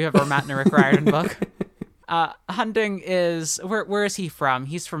character we've ever met in a Rick Riordan book. Hunding is where is he from?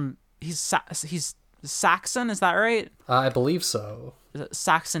 He's Saxon, is that right? I believe so. Is it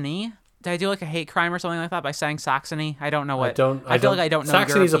Saxony? Did I do like a hate crime or something like that by saying Saxony? I don't know what. I feel like I don't know.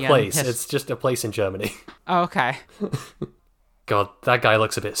 Saxony's European a place. It's just a place in Germany. Oh, okay. God, that guy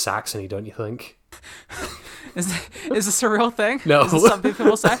looks a bit Saxony, don't you think? Is this a real thing? No. Is this something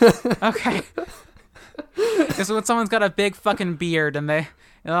people say? Okay. Because when someone's got a big fucking beard and they're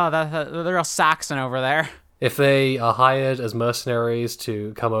real Saxon over there. If they are hired as mercenaries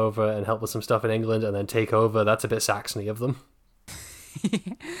to come over and help with some stuff in England and then take over, that's a bit Saxony of them.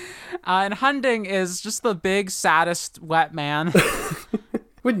 And Hunding is just the big, saddest, wet man.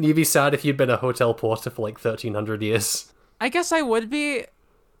 Wouldn't you be sad if you'd been a hotel porter for like 1,300 years? I guess I would be.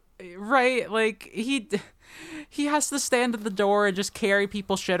 Right, like, he has to stand at the door and just carry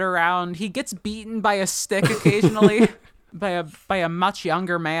people's shit around. He gets beaten by a stick occasionally by a much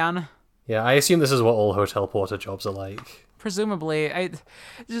younger man. Yeah, I assume this is what all hotel porter jobs are like. Presumably.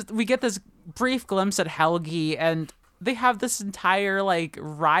 We get this brief glimpse at Helgi, and they have this entire, like,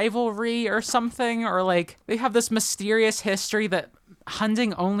 rivalry or something, or, like, they have this mysterious history that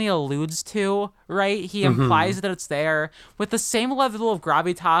Hunding only alludes to, right? He implies that it's there with the same level of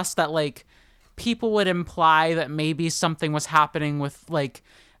gravitas that, like, people would imply that maybe something was happening with, like,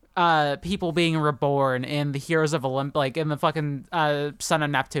 people being reborn in the Heroes of like in the fucking Son of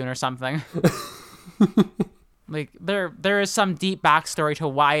Neptune or something. Like there is some deep backstory to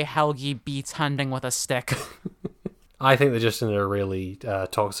why Helgi beats Hunding with a stick. I think they're just in a really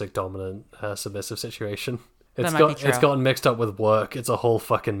toxic, dominant, submissive situation. It's That might be true. It's gotten mixed up with work. It's a whole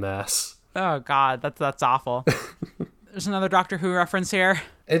fucking mess. Oh God, that's awful. There's another Doctor Who reference here.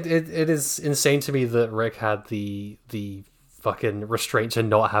 It is insane to me that Rick had the fucking restraint to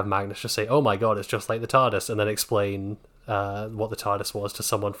not have Magnus just say, "Oh my God, it's just like the TARDIS," and then explain what the TARDIS was to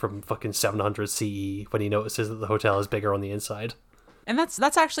someone from fucking 700 CE when he notices that the hotel is bigger on the inside. And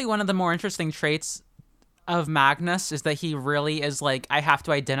that's actually one of the more interesting traits of Magnus, is that he really is like, I have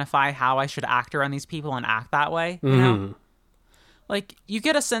to identify how I should act around these people and act that way, you know? Like, you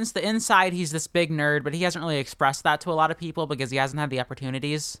get a sense that inside he's this big nerd, but he hasn't really expressed that to a lot of people because he hasn't had the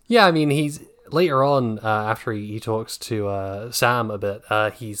opportunities. Yeah, I mean, he's later on, after he talks to Sam a bit,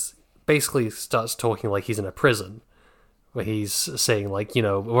 he's basically starts talking like he's in a prison, where he's saying, like, you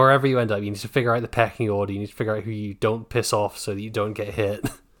know, wherever you end up, you need to figure out the pecking order, you need to figure out who you don't piss off so that you don't get hit.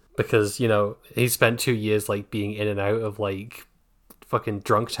 Because, you know, he spent 2 years, like, being in and out of, like, fucking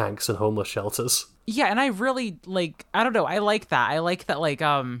drunk tanks and homeless shelters. Yeah, and I really, like, I don't know, I like that. I like that, like,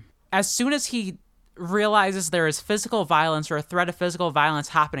 as soon as he realizes there is physical violence or a threat of physical violence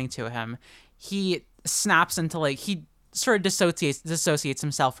happening to him, he snaps into, like, he sort of dissociates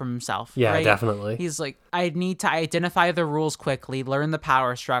himself from himself. Yeah, right? definitely. He's like, I need to identify the rules quickly, learn the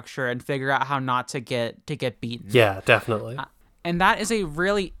power structure, and figure out how not to get beaten. Yeah, definitely. And that is a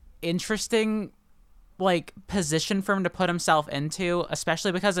really interesting, like, position for him to put himself into,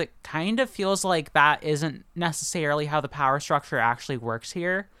 especially because it kind of feels like that isn't necessarily how the power structure actually works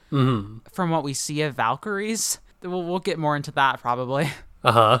here. Mm-hmm. From what we see of Valkyries. We'll get more into that probably.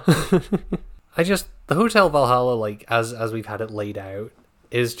 The Hotel Valhalla, like, as we've had it laid out,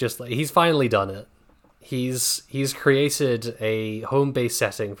 is just like, he's finally done it. He's created a home-based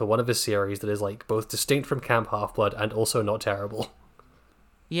setting for one of his series that is, like, both distinct from Camp Half-Blood and also not terrible.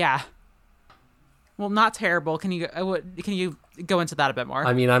 Yeah. Well, not terrible. Can you go into that a bit more?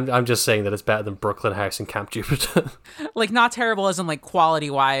 I mean, I'm just saying that it's better than Brooklyn House and Camp Jupiter. Like, not terrible as in, like,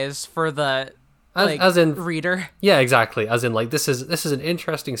 quality-wise for the, like, as in reader. Yeah, exactly. As in, like, this is an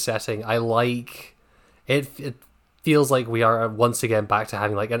interesting setting. I like it. It feels like we are once again back to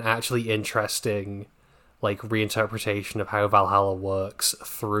having, like, an actually interesting, like, reinterpretation of how Valhalla works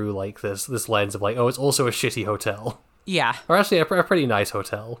through, like, this lens of, like, oh, it's also a shitty hotel. Yeah. Or actually a pretty nice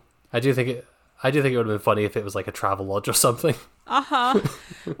hotel. I do think it would have been funny if it was like a travel lodge or something.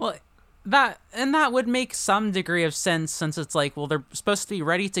 Well, that would make some degree of sense, since it's like, well, they're supposed to be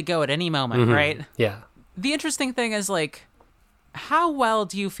ready to go at any moment, right? Yeah. The interesting thing is, like, how well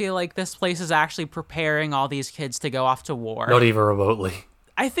do you feel like this place is actually preparing all these kids to go off to war? Not even remotely.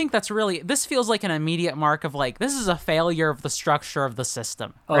 I think this feels like an immediate mark of, like, this is a failure of the structure of the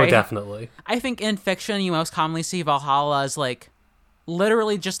system. Right? Oh, definitely. I think in fiction, you most commonly see Valhalla as, like,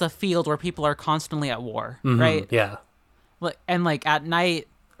 literally just a field where people are constantly at war, right? Yeah. And, like, at night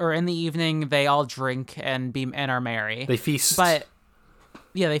or in the evening, they all drink and are merry. They feast. But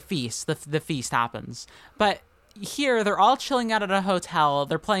yeah, they feast. The feast happens. But here, they're all chilling out at a hotel.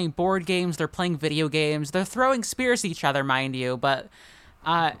 They're playing board games. They're playing video games. They're throwing spears at each other, mind you. But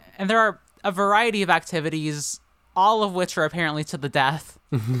and there are a variety of activities, all of which are apparently to the death.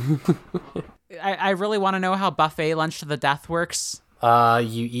 I really want to know how buffet lunch to the death works.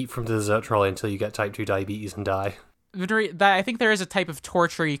 You eat from the dessert trolley until you get type 2 diabetes and die. I think there is a type of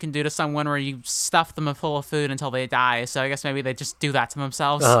torture you can do to someone where you stuff them full of food until they die, so I guess maybe they just do that to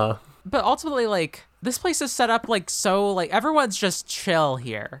themselves. But ultimately, like, this place is set up, like, so, like, everyone's just chill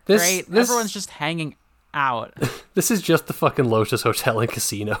here, right? Everyone's just hanging out. This is just the fucking Lotus Hotel and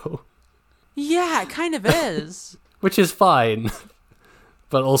Casino. Yeah, it kind of is. Which is fine.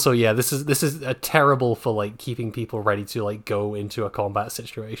 But also, yeah, this is a terrible for, like, keeping people ready to, like, go into a combat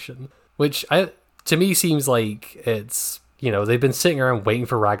situation. Which, to me, seems like it's, you know, they've been sitting around waiting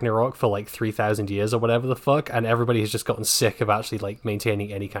for Ragnarok for, like, 3,000 years or whatever the fuck, and everybody has just gotten sick of actually, like,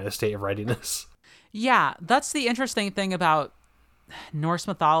 maintaining any kind of state of readiness. Yeah, that's the interesting thing about Norse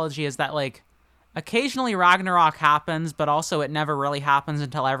mythology, is that, like, occasionally Ragnarok happens, but also it never really happens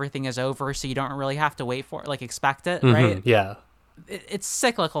until everything is over, so you don't really have to wait for it, like, expect it, right? Yeah. It's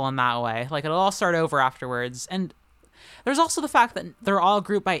cyclical in that way. Like, it'll all start over afterwards. And there's also the fact that they're all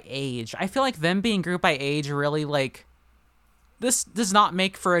grouped by age. I feel like them being grouped by age really, like, this does not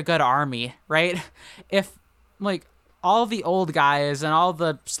make for a good army, right? If, like, all the old guys and all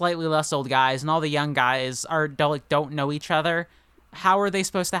the slightly less old guys and all the young guys don't know each other, how are they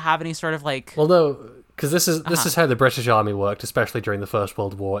supposed to have any sort of, like... Well, no, because this is how the British Army worked, especially during the First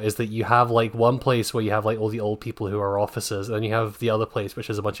World War, is that you have, like, one place where you have, like, all the old people who are officers, and then you have the other place, which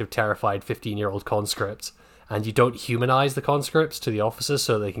is a bunch of terrified 15-year-old conscripts, and you don't humanize the conscripts to the officers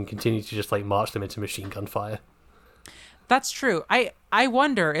so they can continue to just, like, march them into machine gun fire. That's true. I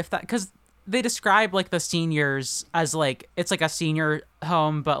wonder if that... Because they describe, like, the seniors as, like, it's like a senior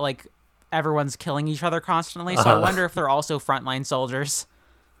home, but, like, everyone's killing each other constantly. So I wonder if they're also frontline soldiers.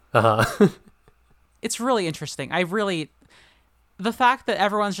 It's really interesting. The fact that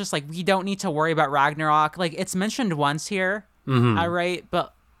everyone's just like, we don't need to worry about Ragnarok. Like, it's mentioned once here, right?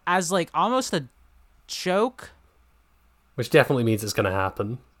 But as like almost a joke. Which definitely means it's going to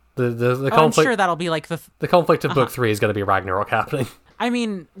happen. The conflict, I'm sure that'll be like the conflict of book 3 is going to be Ragnarok happening. I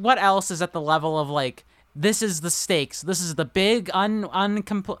mean, what else is at the level of like, this is the stakes. This is the big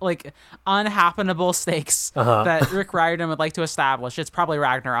unhappenable stakes that Rick Riordan would like to establish. It's probably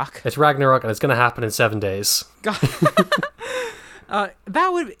Ragnarok. It's Ragnarok, and it's going to happen in 7 days. God. That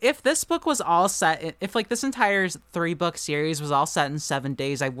would, if this book was all set, if like this entire 3-book series was all set in 7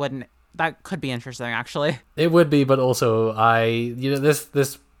 days, I wouldn't. That could be interesting, actually. It would be, but also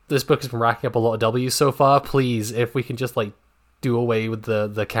this book has been racking up a lot of W's so far. Please, if we can just like do away with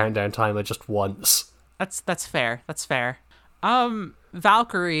the countdown timer just once. That's fair. That's fair.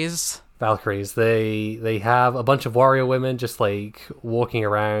 Valkyries. They have a bunch of warrior women just like walking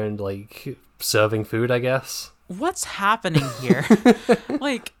around, like serving food, I guess. What's happening here?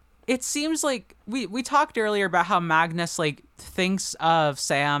 Like, it seems like we talked earlier about how Magnus like thinks of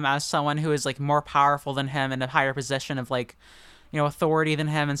Sam as someone who is like more powerful than him in a higher position of like, authority than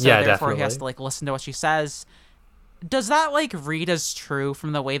him, and so therefore definitely. he has to like listen to what she says. Does that like read as true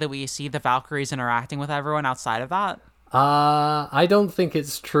from the way that we see the Valkyries interacting with everyone outside of that? I don't think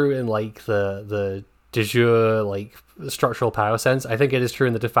it's true in like the de jure like structural power sense. I think it is true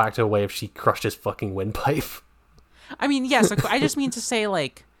in the de facto way if she crushed his fucking windpipe. I mean, yes, I just mean to say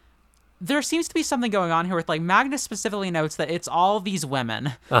like there seems to be something going on here with like Magnus specifically notes that it's all these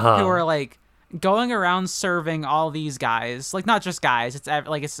women who are like going around serving all these guys, like not just guys. It's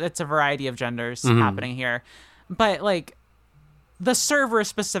like it's a variety of genders happening here. But, like, the servers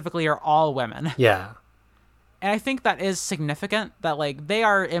specifically are all women. Yeah. And I think that is significant, that, like, they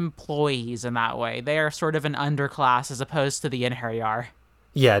are employees in that way. They are sort of an underclass as opposed to the Inheriar.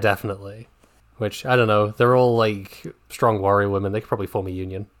 Yeah, definitely. Which, I don't know, they're all, like, strong warrior women. They could probably form a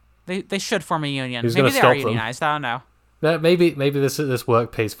union. They should form a union. Who's Maybe gonna they are stop them? unionized, I don't know. Maybe this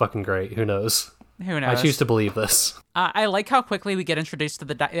work pays fucking great. Who knows? Who knows? I choose to believe this. I like how quickly we get introduced to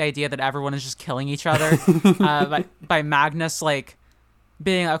the idea that everyone is just killing each other by Magnus, like,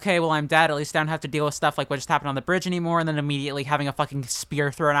 being, okay, well, I'm dead. At least I don't have to deal with stuff like what just happened on the bridge anymore, and then immediately having a fucking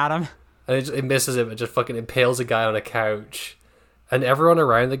spear thrown at him. And it misses him. It just fucking impales a guy on a couch. And everyone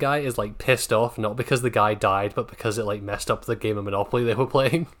around the guy is, like, pissed off, not because the guy died, but because it, like, messed up the game of Monopoly they were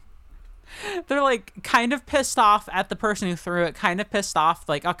playing. They're, like, kind of pissed off at the person who threw it, kind of pissed off,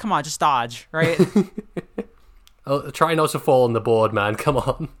 like, oh, come on, just dodge, right? Oh, try not to fall on the board, man. Come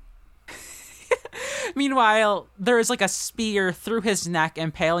on. Meanwhile, there is, like, a spear through his neck,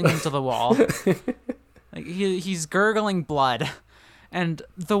 impaling him to the wall. Like, he's gurgling blood, and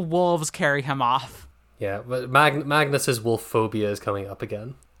the wolves carry him off. Yeah, but Magnus's wolf phobia is coming up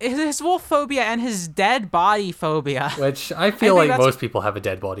again. His wolf phobia and his dead body phobia. Which I feel like most people have a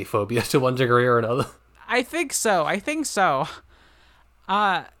dead body phobia to one degree or another. I think so.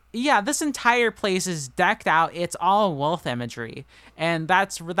 Yeah, this entire place is decked out. It's all wolf imagery. And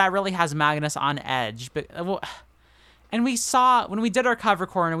that really has Magnus on edge. But, and we saw, when we did our cover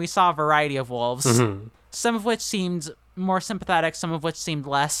corner, we saw a variety of wolves. Some of which seemed more sympathetic, some of which seemed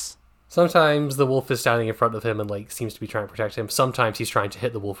less. Sometimes the wolf is standing in front of him and like seems to be trying to protect him. Sometimes he's trying to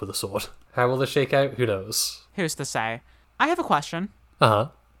hit the wolf with a sword. How will this shake out? Who knows? Who's to say? I have a question. Uh-huh.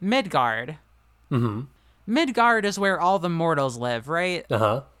 Midgard. Midgard is where all the mortals live, right?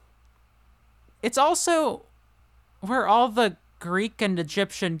 Uh-huh. It's also where all the Greek and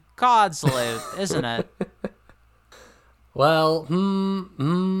Egyptian gods live, isn't it? Well,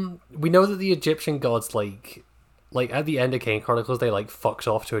 we know that the Egyptian gods like at the end of Kane Chronicles, they like fucked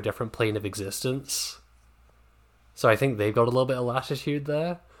off to a different plane of existence. So I think they've got a little bit of latitude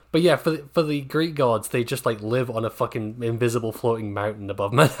there. But yeah, for the Greek gods, they just like live on a fucking invisible floating mountain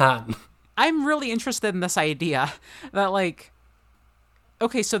above Manhattan. I'm really interested in this idea that like,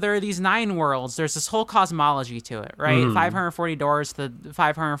 okay, so there are these 9 worlds. There's this whole cosmology to it, right? 540 doors to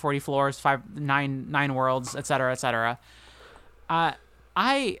 540 floors, nine worlds, etc., etc.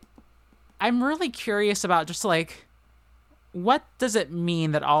 I'm really curious about just like, what does it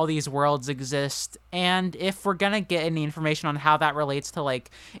mean that all these worlds exist? And if we're going to get any information on how that relates to like,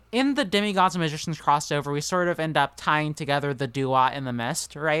 in the Demigods and Magicians crossover, we sort of end up tying together the Duat and the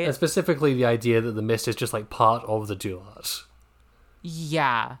Mist, right? And specifically the idea that the Mist is just like part of the Duat.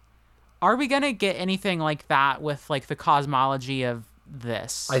 Yeah. Are we going to get anything like that with like the cosmology of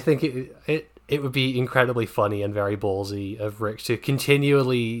this? I think it would be incredibly funny and very ballsy of Rick to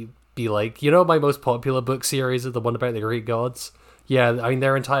continually be like, my most popular book series is the one about the Greek gods. Yeah, I mean,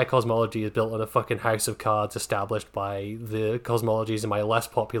 their entire cosmology is built on a fucking house of cards established by the cosmologies in my less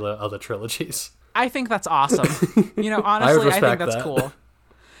popular other trilogies. I think that's awesome. Honestly, I think that's cool.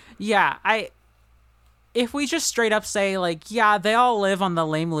 Yeah, if we just straight up say, like, yeah, they all live on the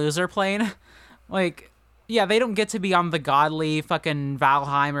lame loser plane, like, yeah, they don't get to be on the godly fucking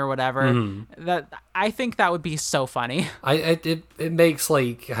Valheim or whatever. That I think that would be so funny. It makes,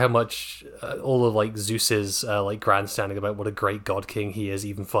 like, how much all of, like, Zeus's, like, grandstanding about what a great god king he is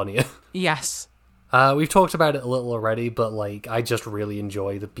even funnier. Yes. We've talked about it a little already, but, like, I just really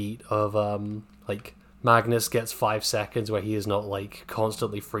enjoy the beat of, like, Magnus gets 5 seconds where he is not, like,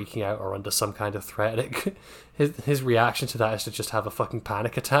 constantly freaking out or under some kind of threat. His reaction to that is to just have a fucking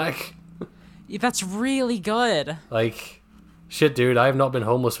panic attack. That's really good. Like, shit, dude, I have not been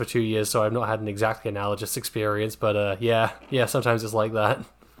homeless for 2 years, so I've not had an exactly analogous experience, but, yeah, sometimes it's like that.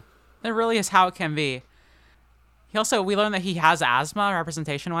 It really is how it can be. We learned that he has asthma,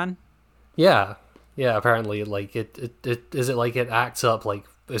 representation one. Yeah, apparently, like, it acts up, like,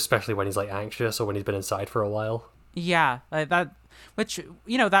 especially when he's, like, anxious or when he's been inside for a while. Yeah, like that, which,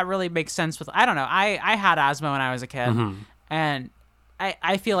 that really makes sense with, I don't know, I had asthma when I was a kid, and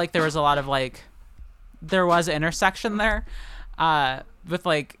I feel like there was a lot of, like, there was an intersection there, with,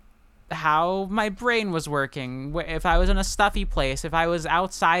 like, how my brain was working, if I was in a stuffy place, if I was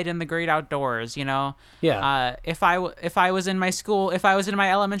outside in the great outdoors, Yeah. If I was in my school, if I was in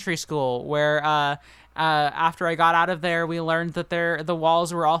my elementary school, where, after I got out of there, we learned that the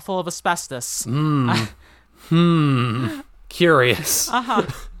walls were all full of asbestos. Curious.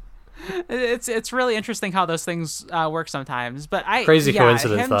 It's really interesting how those things work sometimes. But crazy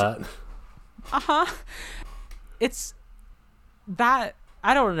coincidence that. It's that,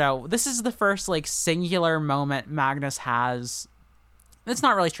 I don't know. This is the first, like, singular moment Magnus has. It's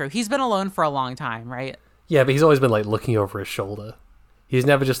not really true. He's been alone for a long time, right? Yeah, but he's always been, like, looking over his shoulder. He's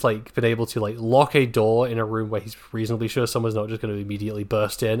never just, like, been able to, like, lock a door in a room where he's reasonably sure someone's not just going to immediately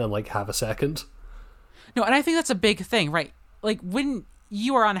burst in and, like, have a second. No, and I think that's a big thing, right? Like, when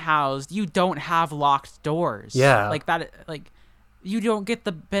you are unhoused, you don't have locked doors. Yeah. Like, that, like, you don't get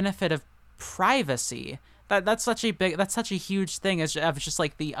the benefit of privacy. That's such a huge thing of just,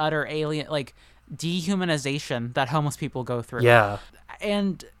 like, the utter alien, like, dehumanization that homeless people go through. Yeah.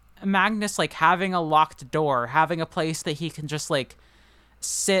 And Magnus, like, having a locked door, having a place that he can just, like,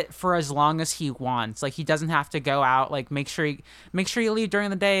 sit for as long as he wants. Like, he doesn't have to go out, like, make sure you leave during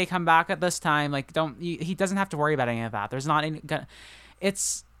the day, come back at this time. Like, he doesn't have to worry about any of that. There's not any,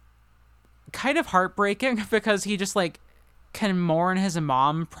 it's kind of heartbreaking because he just, like, can mourn his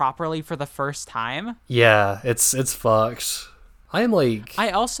mom properly for the first time. Yeah, it's fucked. I'm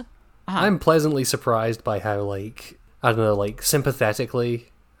pleasantly surprised by how, like, I don't know, like,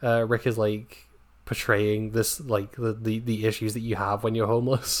 sympathetically Rick is, like, portraying this, like, the issues that you have when you're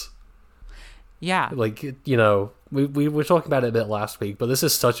homeless. Yeah. Like, we were talking about it a bit last week, but this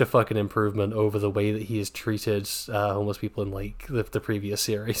is such a fucking improvement over the way that he has treated homeless people in, like, the previous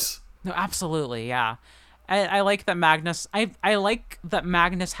series. No, absolutely, yeah. I like that Magnus. I like that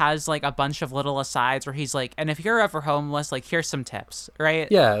Magnus has, like, a bunch of little asides where he's like, and if you're ever homeless, like, here's some tips, right?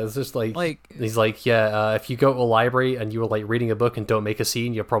 Yeah, it's just like he's like, if you go to a library and you were, like, reading a book and don't make a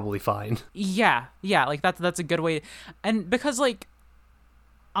scene, you're probably fine. Yeah, like that's a good way, and because, like,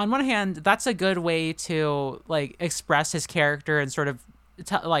 on one hand, that's a good way to, like, express his character and sort of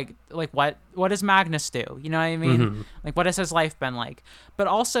like what does Magnus do? You know what I mean? Like, what has his life been like? But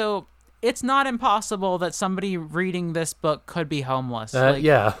also, it's not impossible that somebody reading this book could be homeless.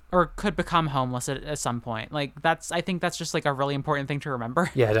 Yeah. Or could become homeless at some point. Like, I think that's just, like, a really important thing to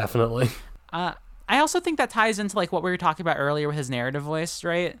remember. Yeah, definitely. I also think that ties into, like, what we were talking about earlier with his narrative voice,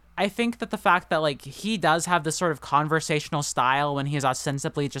 right? I think that the fact that, like, he does have this sort of conversational style when he is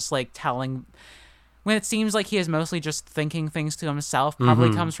ostensibly just, like, telling, when it seems like he is mostly just thinking things to himself,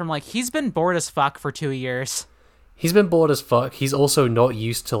 probably comes from, like, he's been bored as fuck for 2 years. He's been bored as fuck. He's also not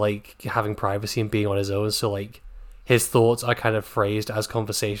used to, like, having privacy and being on his own, so, like, his thoughts are kind of phrased as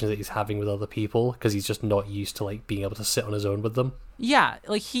conversations that he's having with other people, because he's just not used to, like, being able to sit on his own with them. Yeah,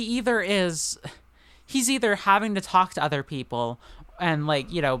 like, he's either having to talk to other people and, like,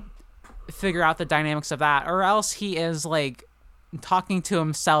 figure out the dynamics of that, or else he is, like, talking to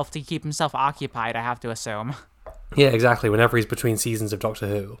himself to keep himself occupied, I have to assume. Yeah, exactly, whenever he's between seasons of Doctor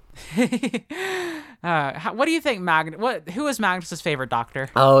Who. What do you think, who is Magnus's favorite Doctor?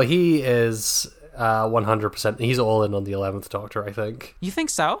 Oh, he is 100%. He's all in on the 11th Doctor, I think. You think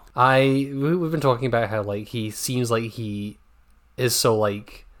so? We've been talking about how, like, he seems like he is so,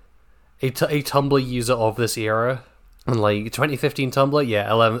 like, a Tumblr user of this era. And, like, 2015 Tumblr, yeah,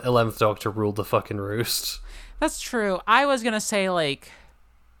 11th Doctor ruled the fucking roost. That's true. I was gonna say, like,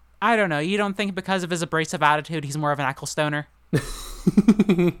 I don't know. You don't think because of his abrasive attitude, he's more of an Ecclestoner?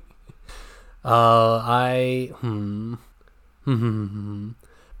 I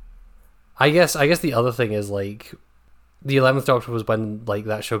guess the other thing is, like, the 11th Doctor was when, like,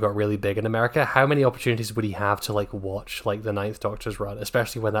 that show got really big in America. How many opportunities would he have to, like, watch, like, the Ninth Doctor's run,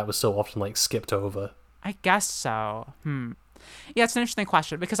 especially when that was so often, like, skipped over? I guess so. Yeah, it's an interesting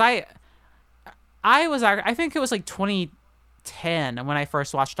question because I think it was like 2010 when I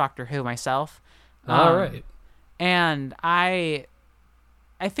first watched Doctor Who myself. All right. And I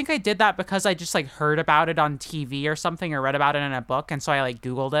think I did that because I just like heard about it on TV or something or read about it in a book, and so I like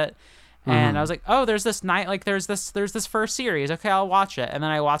Googled it. And I was like, oh, there's this there's this first series. Okay, I'll watch it. And then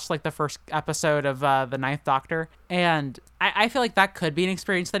I watched like the first episode of the Ninth Doctor. And I feel like that could be an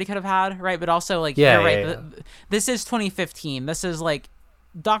experience that he could have had, right? But also, like, you're right. This is 2015. This is like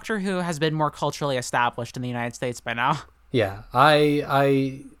Doctor Who has been more culturally established in the United States by now. Yeah,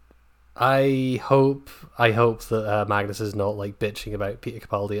 I hope that Magnus is not like bitching about Peter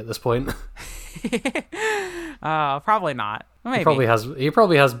Capaldi at this point. Probably not. Maybe. He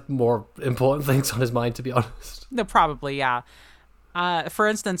probably has more important things on his mind, to be honest. No, probably, yeah. For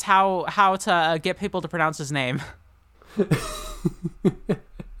instance, how to get people to pronounce his name.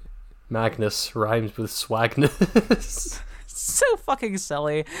 Magnus rhymes with swagness. So fucking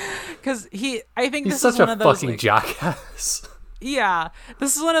silly, because I think he's this such is one a of those fucking like, jackass. Yeah,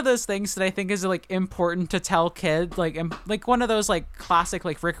 this is one of those things that I think is like important to tell kids, like one of those like classic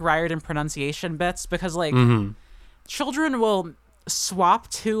like Rick Riordan pronunciation bits, because like children will swap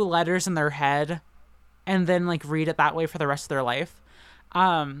two letters in their head and then like read it that way for the rest of their life.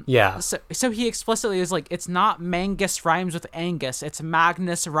 So he explicitly is like, it's not Mangus rhymes with Angus, it's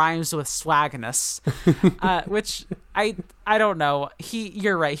Magnus rhymes with Swagnus. Which I don't know.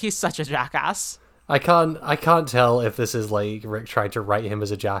 You're right, he's such a jackass. I can't tell if this is like Rick trying to write him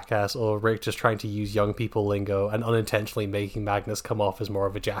as a jackass or Rick just trying to use young people lingo and unintentionally making Magnus come off as more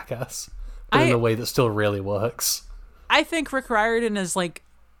of a jackass, but in a way that still really works. I think Rick Riordan is like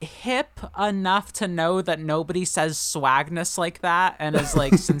hip enough to know that nobody says swagness like that and is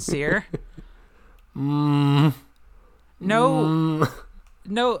like sincere. No,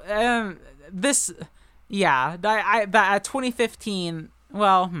 2015.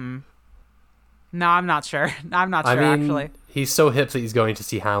 Well, no, I'm not sure. I'm not sure, actually. He's so hip that he's going to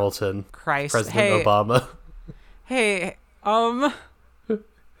see Hamilton. Christ. President Obama. Hey,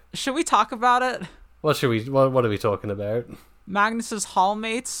 should we talk about it? What are we talking about? Magnus's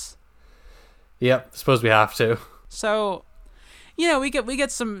hallmates. Yep, suppose we have to. So, we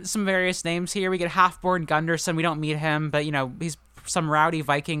get some various names here. We get Halfborn Gunderson. We don't meet him, but he's some rowdy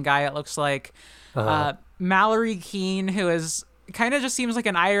Viking guy, it looks like. Mallory Keane, who is kind of just seems like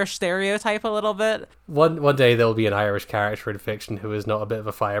an Irish stereotype a little bit. One day there will be an Irish character in fiction who is not a bit of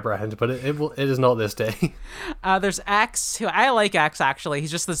a firebrand, but it is not this day. There's X, who I like. X, actually.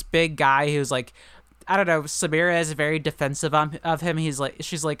 He's just this big guy who's like, I don't know, Samira is very defensive of him. She's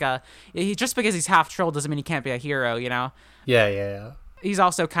like he just because he's half troll doesn't mean he can't be a hero, Yeah. He's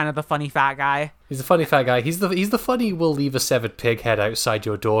also kind of the funny fat guy. He's the funny fat guy. He's the funny will leave a severed pig head outside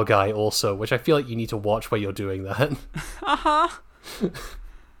your door guy also, which I feel like you need to watch while you're doing that.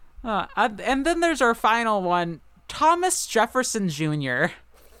 And then there's our final one, Thomas Jefferson Jr.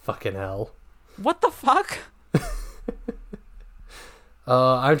 Fucking hell. What the fuck?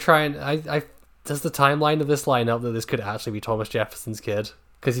 I'm trying. Does the timeline of this line up that this could actually be Thomas Jefferson's kid?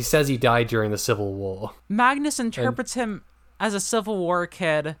 Because he says he died during the Civil War. Magnus interprets him as a Civil War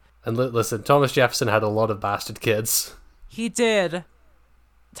kid. And listen, Thomas Jefferson had a lot of bastard kids. He did.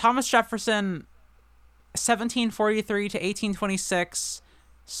 Thomas Jefferson, 1743 to 1826.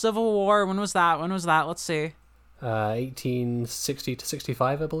 Civil War, when was that? Let's see. 1860 to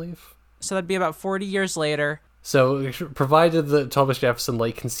 65, I believe. So that'd be about 40 years later. So, provided that Thomas Jefferson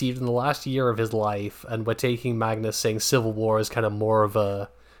conceived in the last year of his life, and we're taking Magnus saying Civil War as kind of more of a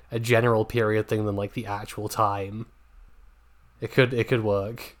general period thing than the actual time, it could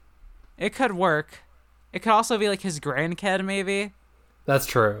work. It could work. It could also be his grandkid, maybe. That's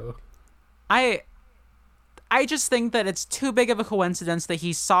true. I just think that it's too big of a coincidence that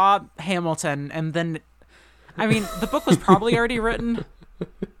he saw Hamilton and then, the book was probably already written.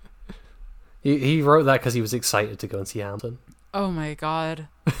 He wrote that because he was excited to go and see Hamilton. Oh my god.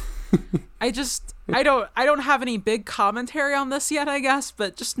 I don't have any big commentary on this yet, I guess,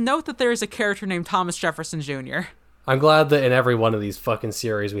 but just note that there is a character named Thomas Jefferson Jr. I'm glad that in every one of these fucking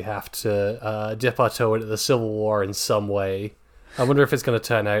series we have to dip our toe into the Civil War in some way. I wonder if it's going to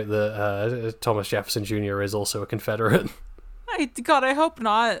turn out that Thomas Jefferson Jr. is also a Confederate. God, I hope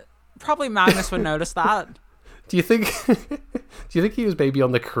not. Probably Magnus would notice that. Do you think he was maybe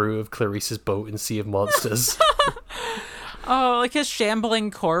on the crew of Clarice's boat in Sea of Monsters? Oh, like his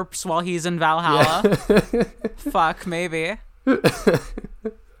shambling corpse while he's in Valhalla. Yeah. Fuck, maybe.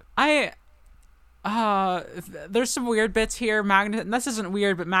 There's some weird bits here. This isn't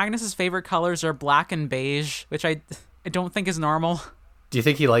weird, but Magnus's favorite colors are black and beige, which I don't think is normal. Do you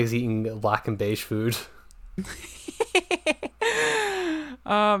think he likes eating black and beige food?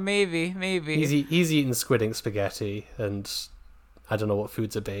 Maybe. He's eating squid ink spaghetti, and I don't know what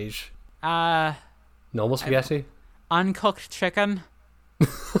foods are beige. Normal spaghetti? Uncooked chicken.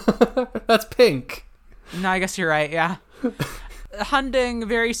 That's pink. No, I guess you're right, yeah. Hunding,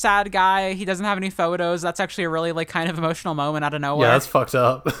 very sad guy. He doesn't have any photos. That's actually a really like kind of emotional moment out of nowhere. Yeah, that's fucked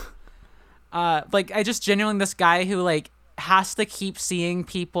up. Like I just genuinely this guy who like has to keep seeing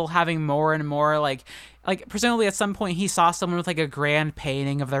people having more and more like presumably at some point he saw someone with like a grand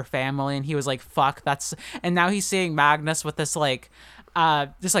painting of their family and he was like fuck that's, and now he's seeing Magnus with this like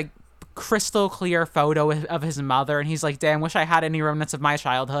crystal clear photo of his mother and he's like damn, wish I had any remnants of my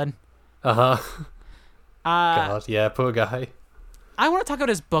childhood. God, yeah, poor guy. I want to talk about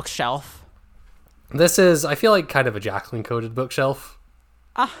his bookshelf. This is, I feel like, kind of a Jacqueline coded bookshelf.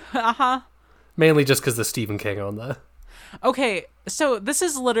 Mainly just because there's Stephen King on there. Okay, so this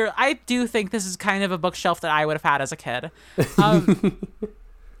is literally, I do think this is kind of a bookshelf that I would have had as a kid.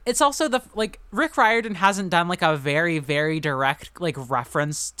 It's also Rick Riordan hasn't done like a very, very direct like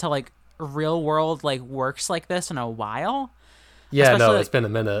reference to like real world like works like this in a while. Yeah, especially, no, it's been a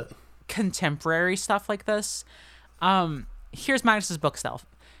minute. Contemporary stuff like this. Here's Magnus's bookshelf.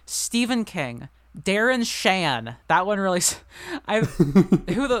 Stephen King, Darren Shan. That one really. I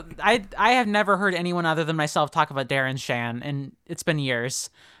have never heard anyone other than myself talk about Darren Shan, and it's been years.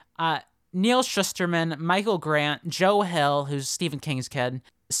 Neil Shusterman, Michael Grant, Joe Hill, who's Stephen King's kid,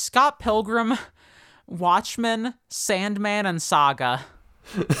 Scott Pilgrim, Watchmen, Sandman, and Saga.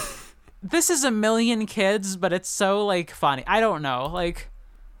 This is a million kids, but it's so like funny. I don't know, like.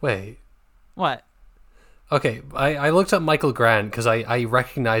 Wait. What? Okay, I looked up Michael Grant because I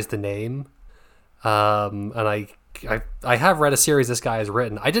recognized the name, and I have read a series this guy has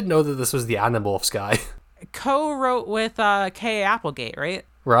written. I didn't know that this was the Animorphs guy. Co-wrote with K.A. Applegate, right?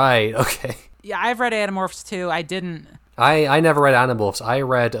 Right, okay. Yeah, I've read Animorphs too. I didn't. I never read Animorphs. I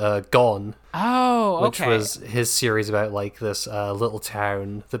read Gone. Oh, okay. Which was his series about like this little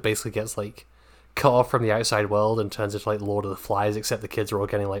town that basically gets like cut off from the outside world and turns into like Lord of the Flies, except the kids are all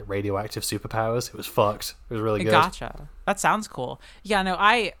getting like radioactive superpowers. It was fucked. It was really good. Gotcha. That sounds cool. Yeah, no,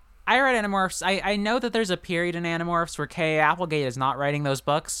 I read Animorphs. I know that there's a period in Animorphs where K. Applegate is not writing those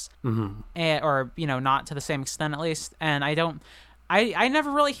books, or not to the same extent at least. And I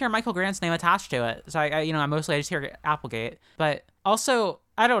never really hear Michael Grant's name attached to it. So I just hear Applegate. But also,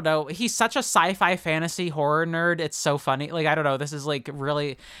 I don't know. He's such a sci-fi fantasy horror nerd. It's so funny. Like I don't know. This is like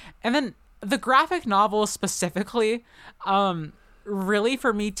really, and then. The graphic novels specifically, really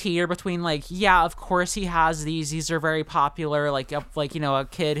for me teeter between like, yeah, of course he has these. These are very popular. A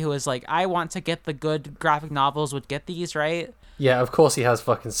kid who is like, I want to get the good graphic novels would get these, right? Yeah, of course he has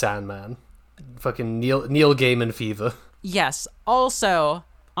fucking Sandman, fucking Neil Gaiman fever. Yes. Also,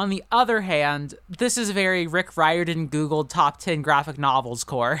 on the other hand, this is very Rick Riordan Googled top 10 graphic novels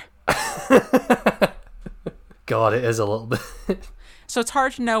core. God, it is a little bit. So it's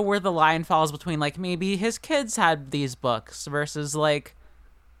hard to know where the line falls between, like, maybe his kids had these books versus, like,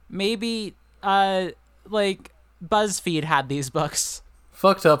 maybe, BuzzFeed had these books.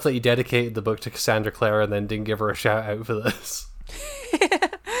 Fucked up that he dedicated the book to Cassandra Clare and then didn't give her a shout out for this.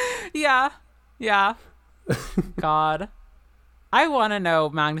 Yeah. God. I want to know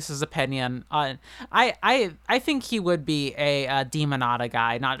Magnus's opinion on. I think he would be a Demonata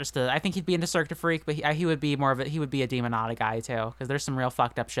guy, not just I think he'd be into Cirque du Freak, but he would be more of he would be a Demonata guy too, because there's some real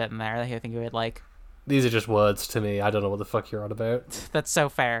fucked up shit in there that I think he would like. These are just words to me. I don't know what the fuck you're on about. That's so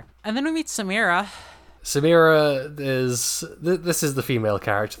fair. And then we meet Samira. Samira is this is the female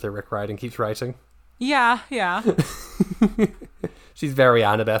character that Rick Riordan keeps writing. Yeah. She's very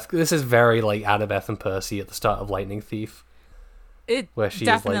Annabeth. This is very like Annabeth and Percy at the start of Lightning Thief. Where she's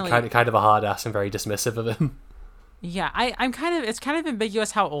like kind of a hard ass and very dismissive of him. Yeah, it's kind of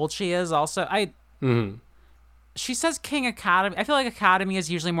ambiguous how old she is also. She says King Academy. I feel like Academy is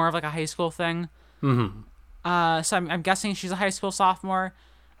usually more of like a high school thing. So I'm guessing she's a high school sophomore.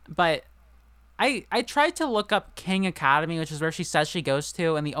 But I tried to look up King Academy, which is where she says she goes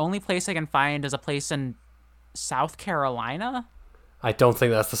to, and the only place I can find is a place in South Carolina. I don't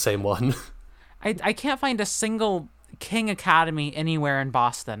think that's the same one. I can't find a single King Academy anywhere in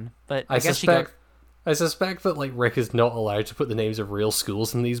Boston, but I guess I suspect that like Rick is not allowed to put the names of real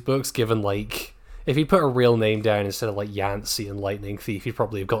schools in these books, given like if he put a real name down instead of like Yancey and Lightning Thief, he'd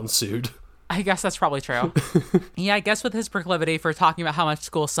probably have gotten sued. I guess that's probably true. Yeah, I guess with his proclivity for talking about how much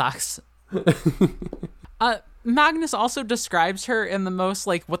school sucks. Magnus also describes her in the most,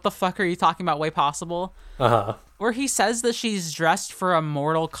 like, what the fuck are you talking about way possible. Where he says that she's dressed for a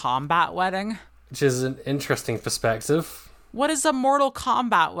Mortal Kombat wedding. Which is an interesting perspective. What is a Mortal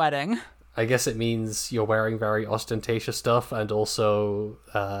Kombat wedding? I guess it means you're wearing very ostentatious stuff and also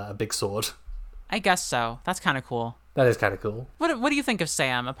a big sword. I guess so. That's kind of cool. That is kind of cool. What do you think of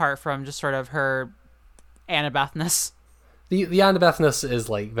Sam, apart from just sort of her Annabethness? The Annabethness is,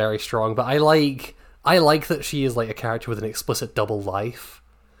 like, very strong, but I like that she is, like, a character with an explicit double life.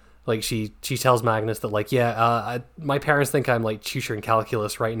 Like, she tells Magnus that, like, my parents think I'm, like, tutoring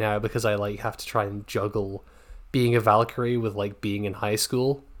calculus right now because I, like, have to try and juggle being a Valkyrie with, like, being in high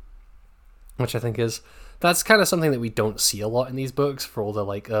school. Which I think that's kind of something that we don't see a lot in these books for all the,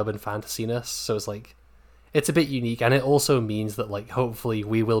 like, urban fantasy-ness. So it's, like, it's a bit unique, and it also means that, like, hopefully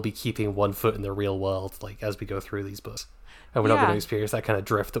we will be keeping one foot in the real world, like, as we go through these books. And we're not going to experience that kind of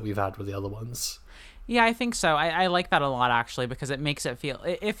drift that we've had with the other ones. Yeah, I think so. I like that a lot, actually, because it makes it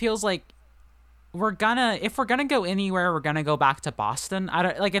feels like if we're gonna go anywhere, we're gonna go back to Boston. I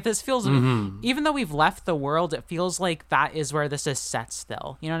don't like if this feels even though we've left the world, it feels like that is where this is set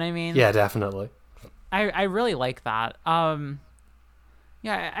still. You know what I mean? Yeah, definitely. I really like that.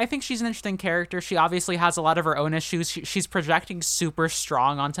 Yeah, I think she's an interesting character. She obviously has a lot of her own issues. She's projecting super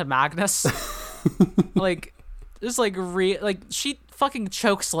strong onto Magnus. Like, just like she fucking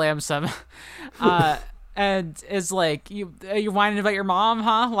choke slams him. And is like, you're whining about your mom,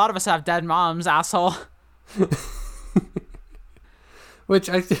 huh? A lot of us have dead moms, asshole. Which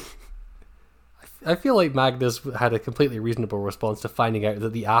I feel like Magnus had a completely reasonable response to finding out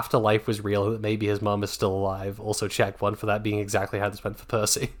that the afterlife was real and that maybe his mom is still alive. Also check one for that being exactly how this went for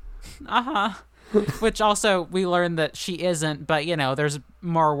Percy. Which also, we learned that she isn't, but, you know, there's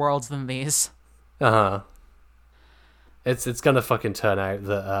more worlds than these. It's gonna fucking turn out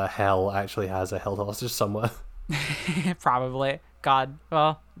that Hell actually has a held hostage somewhere. Probably. God.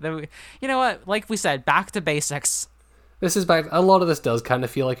 Well, you know what? Like we said, back to basics. This is back. A lot of this does kind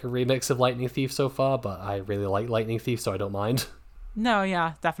of feel like a remix of Lightning Thief so far, but I really like Lightning Thief, so I don't mind. No,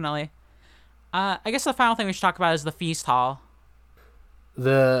 yeah, definitely. I guess the final thing we should talk about is the feast hall.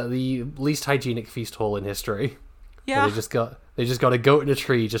 The least hygienic feast hall in history. Yeah. They just got a goat in a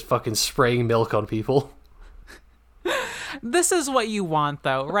tree just fucking spraying milk on people. This is what you want,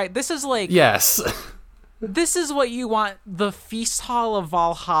 though, right? This is like... Yes. This is what you want the Feast Hall of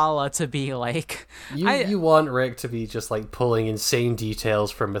Valhalla to be like. You want Rick to be just, like, pulling insane details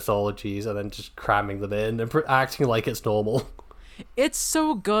from mythologies and then just cramming them in and acting like it's normal. It's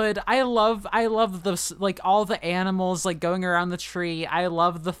so good. I love the, like, all the animals, like, going around the tree. I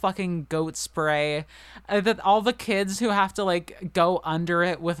love the fucking goat spray. That all the kids who have to, like, go under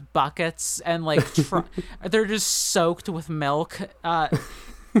it with buckets and, like, they're just soaked with milk.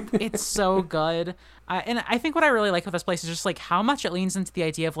 It's so good. And I think what I really like with this place is just, like, how much it leans into the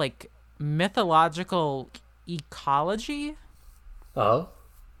idea of, like, mythological ecology. Oh?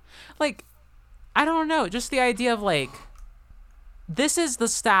 Like, I don't know. Just the idea of, like, this is the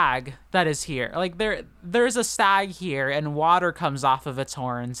stag that is here. Like, there's a stag here, and water comes off of its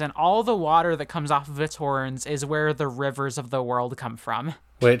horns, and all the water that comes off of its horns is where the rivers of the world come from.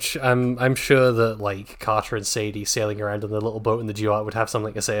 Which I'm sure that, like, Carter and Sadie sailing around on the little boat in the Duat would have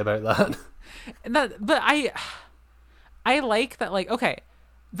something to say about that. But I like that, like, okay,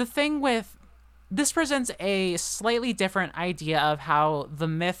 the thing with this presents a slightly different idea of how the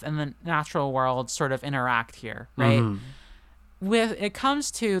myth and the natural world sort of interact here, right? Mm-hmm. When it comes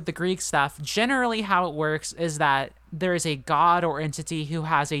to the Greek stuff, generally how it works is that there is a god or entity who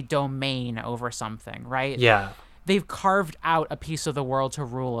has a domain over something, right? Yeah. They've carved out a piece of the world to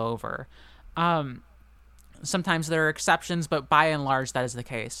rule over. Sometimes there are exceptions, but by and large, that is the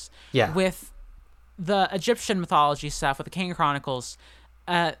case. Yeah. With the Egyptian mythology stuff, with the King of Chronicles,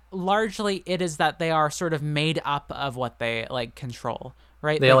 largely it is that they are sort of made up of what they, like, control,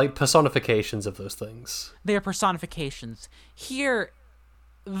 right? They are, like, personifications of those things. They are personifications. Here,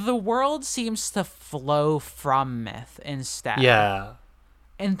 the world seems to flow from myth instead. Yeah.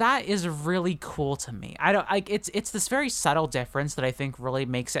 And that is really cool to me. I don't like it's this very subtle difference that I think really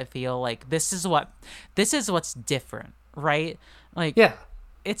makes it feel like this is what's different, right? Like, yeah.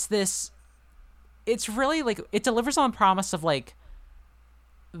 It's really like it delivers on the promise of, like,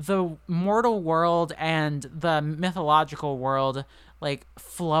 the mortal world and the mythological world, like,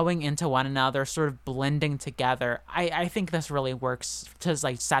 flowing into one another, sort of blending together. I think this really works to,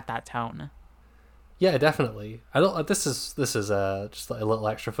 like, set that tone. Yeah, definitely. I don't. This is just like a little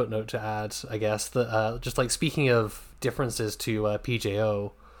extra footnote to add, I guess. That just like speaking of differences to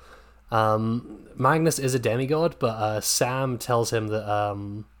PJO, Magnus is a demigod, but Sam tells him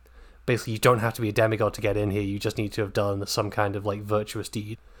that basically you don't have to be a demigod to get in here. You just need to have done some kind of like virtuous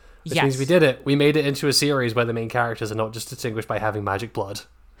deed. Which means we did it. We made it into a series where the main characters are not just distinguished by having magic blood.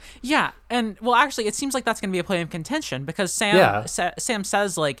 Yeah, and well, actually, it seems like that's going to be a point of contention because Sam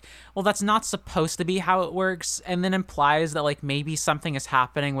says like, well, that's not supposed to be how it works, and then implies that like maybe something is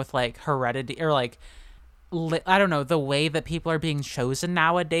happening with like heredity or like I don't know, the way that people are being chosen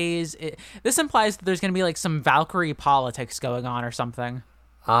nowadays. This implies that there's going to be like some Valkyrie politics going on or something.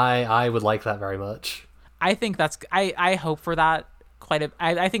 I would like that very much. I think that's I hope for that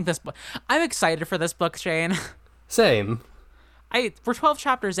I think this book, I'm excited for this book, Shane. Same. We're 12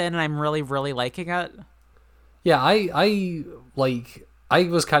 chapters in and I'm really, really liking it. Yeah, I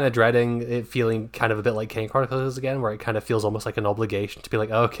was kind of dreading it feeling kind of a bit like Kane Chronicles again, where it kind of feels almost like an obligation to be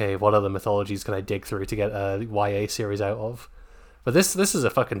like, okay, what other mythologies can I dig through to get a YA series out of? But this is a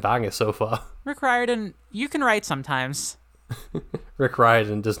fucking banger so far. Rick Riordan, you can write sometimes. Rick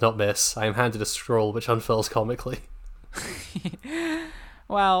Riordan does not miss. I am handed a scroll which unfurls comically.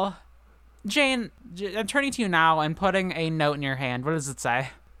 Well, Jane, I'm turning to you now and putting a note in your hand. What does it say?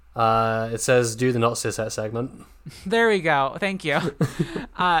 It says, do the not cishet segment. There we go. Thank you.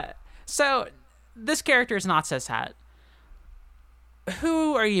 So, this character is not cishet.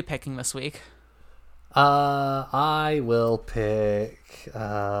 Who are you picking this week? I will pick...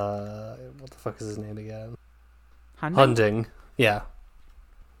 what the fuck is his name again? Hunding. Yeah.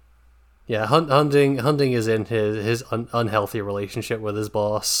 Yeah, Hunding is in his unhealthy relationship with his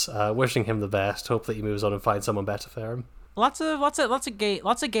boss. Wishing him the best. Hope that he moves on and finds someone better for him. Lots of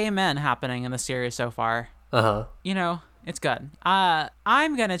gay men happening in the series so far. You know, it's good.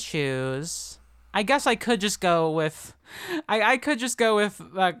 I'm gonna choose. I guess I could just go with. I could just go with.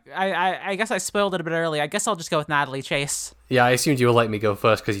 I guess I spoiled it a bit early. I guess I'll just go with Natalie Chase. Yeah, I assumed you would let me go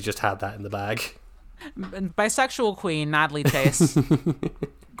first because you just had that in the bag. Bisexual queen Natalie Chase.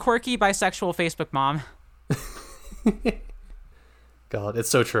 Quirky bisexual Facebook mom. God, it's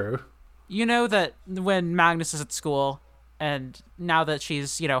so true. You know that when Magnus is at school, and now that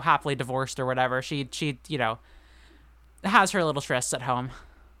she's, you know, happily divorced or whatever, she you know, has her little trysts at home.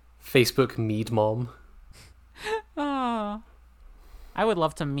 Facebook mead mom. Oh, I would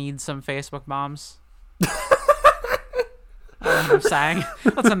love to mead some Facebook moms. I don't know what I'm saying.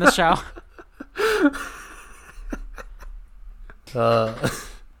 Let's end the show.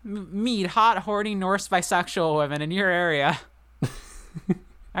 Meet hot, horny Norse bisexual women in your area.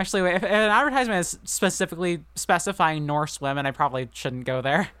 Actually, wait, if an advertisement is specifically specifying Norse women, I probably shouldn't go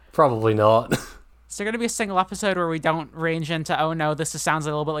there. Probably not. Is there going to be a single episode where we don't range into, oh no, sounds a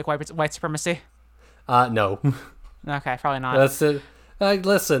little bit like white supremacy? No. Okay, probably not. That's it.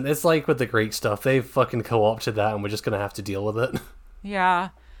 Listen, it's like with the Greek stuff. They've fucking co-opted that and we're just going to have to deal with it. Yeah.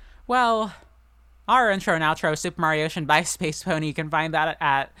 Well... Our intro and outro, Super Mario Ocean by Space Pony. You can find that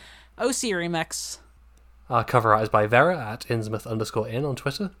at OC Remix. Our cover art is by Vera at Innsmouth_in on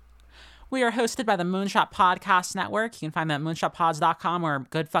Twitter. We are hosted by the Moonshot Podcast Network. You can find that at moonshotpods.com or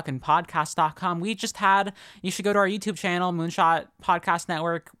goodfuckingpodcast.com. You should go to our YouTube channel, Moonshot Podcast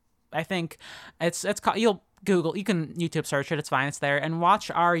Network. I think it's called, you can YouTube search it, it's fine, it's there. And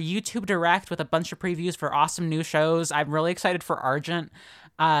watch our YouTube Direct with a bunch of previews for awesome new shows. I'm really excited for Argent.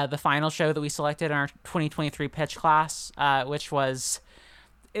 The final show that we selected in our 2023 pitch class, which was,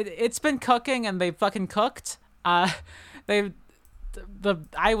 it's been cooking and they fucking cooked. I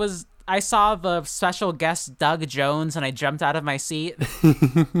saw the special guest Doug Jones and I jumped out of my seat.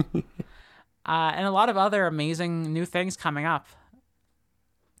 And a lot of other amazing new things coming up.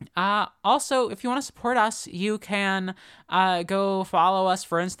 Also, if you want to support us, you can go follow us,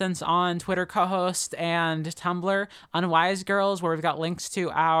 for instance, on Twitter co-host and Tumblr, Unwise Girls, where we've got links to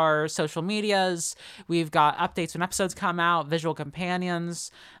our social medias. We've got updates when episodes come out, visual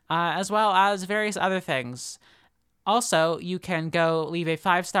companions, as well as various other things. Also, you can go leave a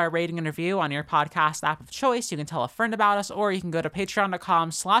 5-star rating and review on your podcast app of choice. You can tell a friend about us, or you can go to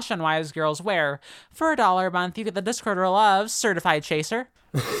patreon.com/unwisegirls, where for $1 a month, you get the Discord role of Certified Chaser.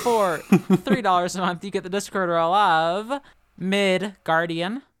 For $3 a month, you get the Discord role of Mid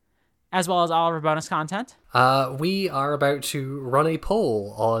Guardian, as well as all of our bonus content. We are about to run a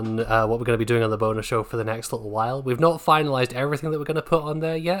poll on what we're going to be doing on the bonus show for the next little while. We've not finalized everything that we're going to put on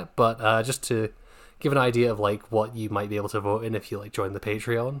there yet, but just to give an idea of like what you might be able to vote in if you like join the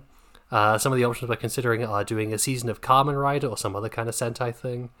Patreon. Some of the options we're considering are doing a season of Kamen Rider or some other kind of Sentai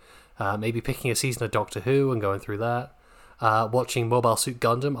thing. Maybe picking a season of Doctor Who and going through that. watching Mobile Suit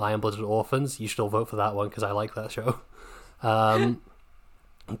Gundam, Iron-Blooded Orphans. You should all vote for that one because I like that show.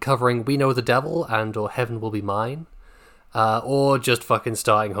 Covering We Know the Devil and or Heaven Will Be Mine. Or just fucking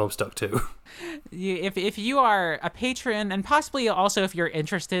starting Homestuck 2. If you are a patron, and possibly also if you're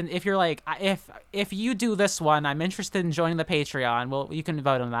interested, if you're like, if you do this one, I'm interested in joining the Patreon, well, you can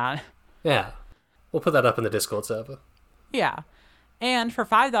vote on that. Yeah. We'll put that up in the Discord server. Yeah. And for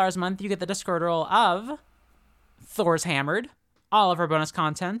 $5 a month, you get the Discord role of Thor's Hammered, all of our bonus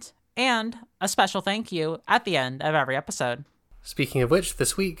content, and a special thank you at the end of every episode. Speaking of which,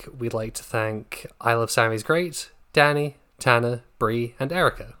 this week, we'd like to thank I Love Sammy's Great, Danny, Tanner, Bree, and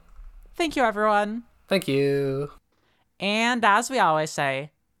Erica. Thank you, everyone. Thank you. And as we always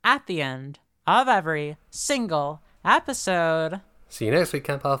say, at the end of every single episode... See you next week,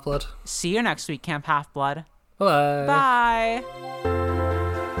 Camp Half-Blood. See you next week, Camp Half-Blood. Bye. Bye.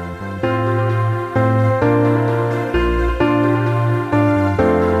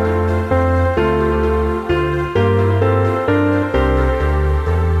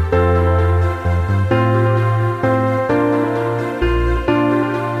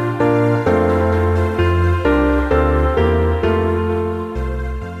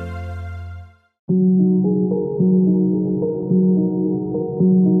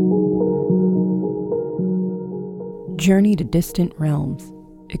 Journey to distant realms,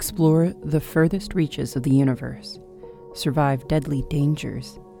 explore the furthest reaches of the universe, survive deadly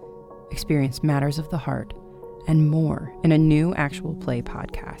dangers, experience matters of the heart, and more in a new actual play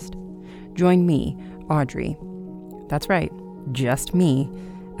podcast. Join me, Audrey. That's right, just me,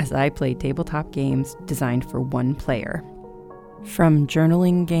 as I play tabletop games designed for one player. From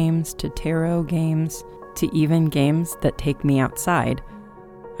journaling games to tarot games to even games that take me outside,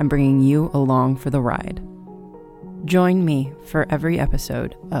 I'm bringing you along for the ride. Join me for every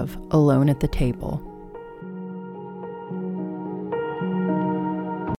episode of Alone at the Table,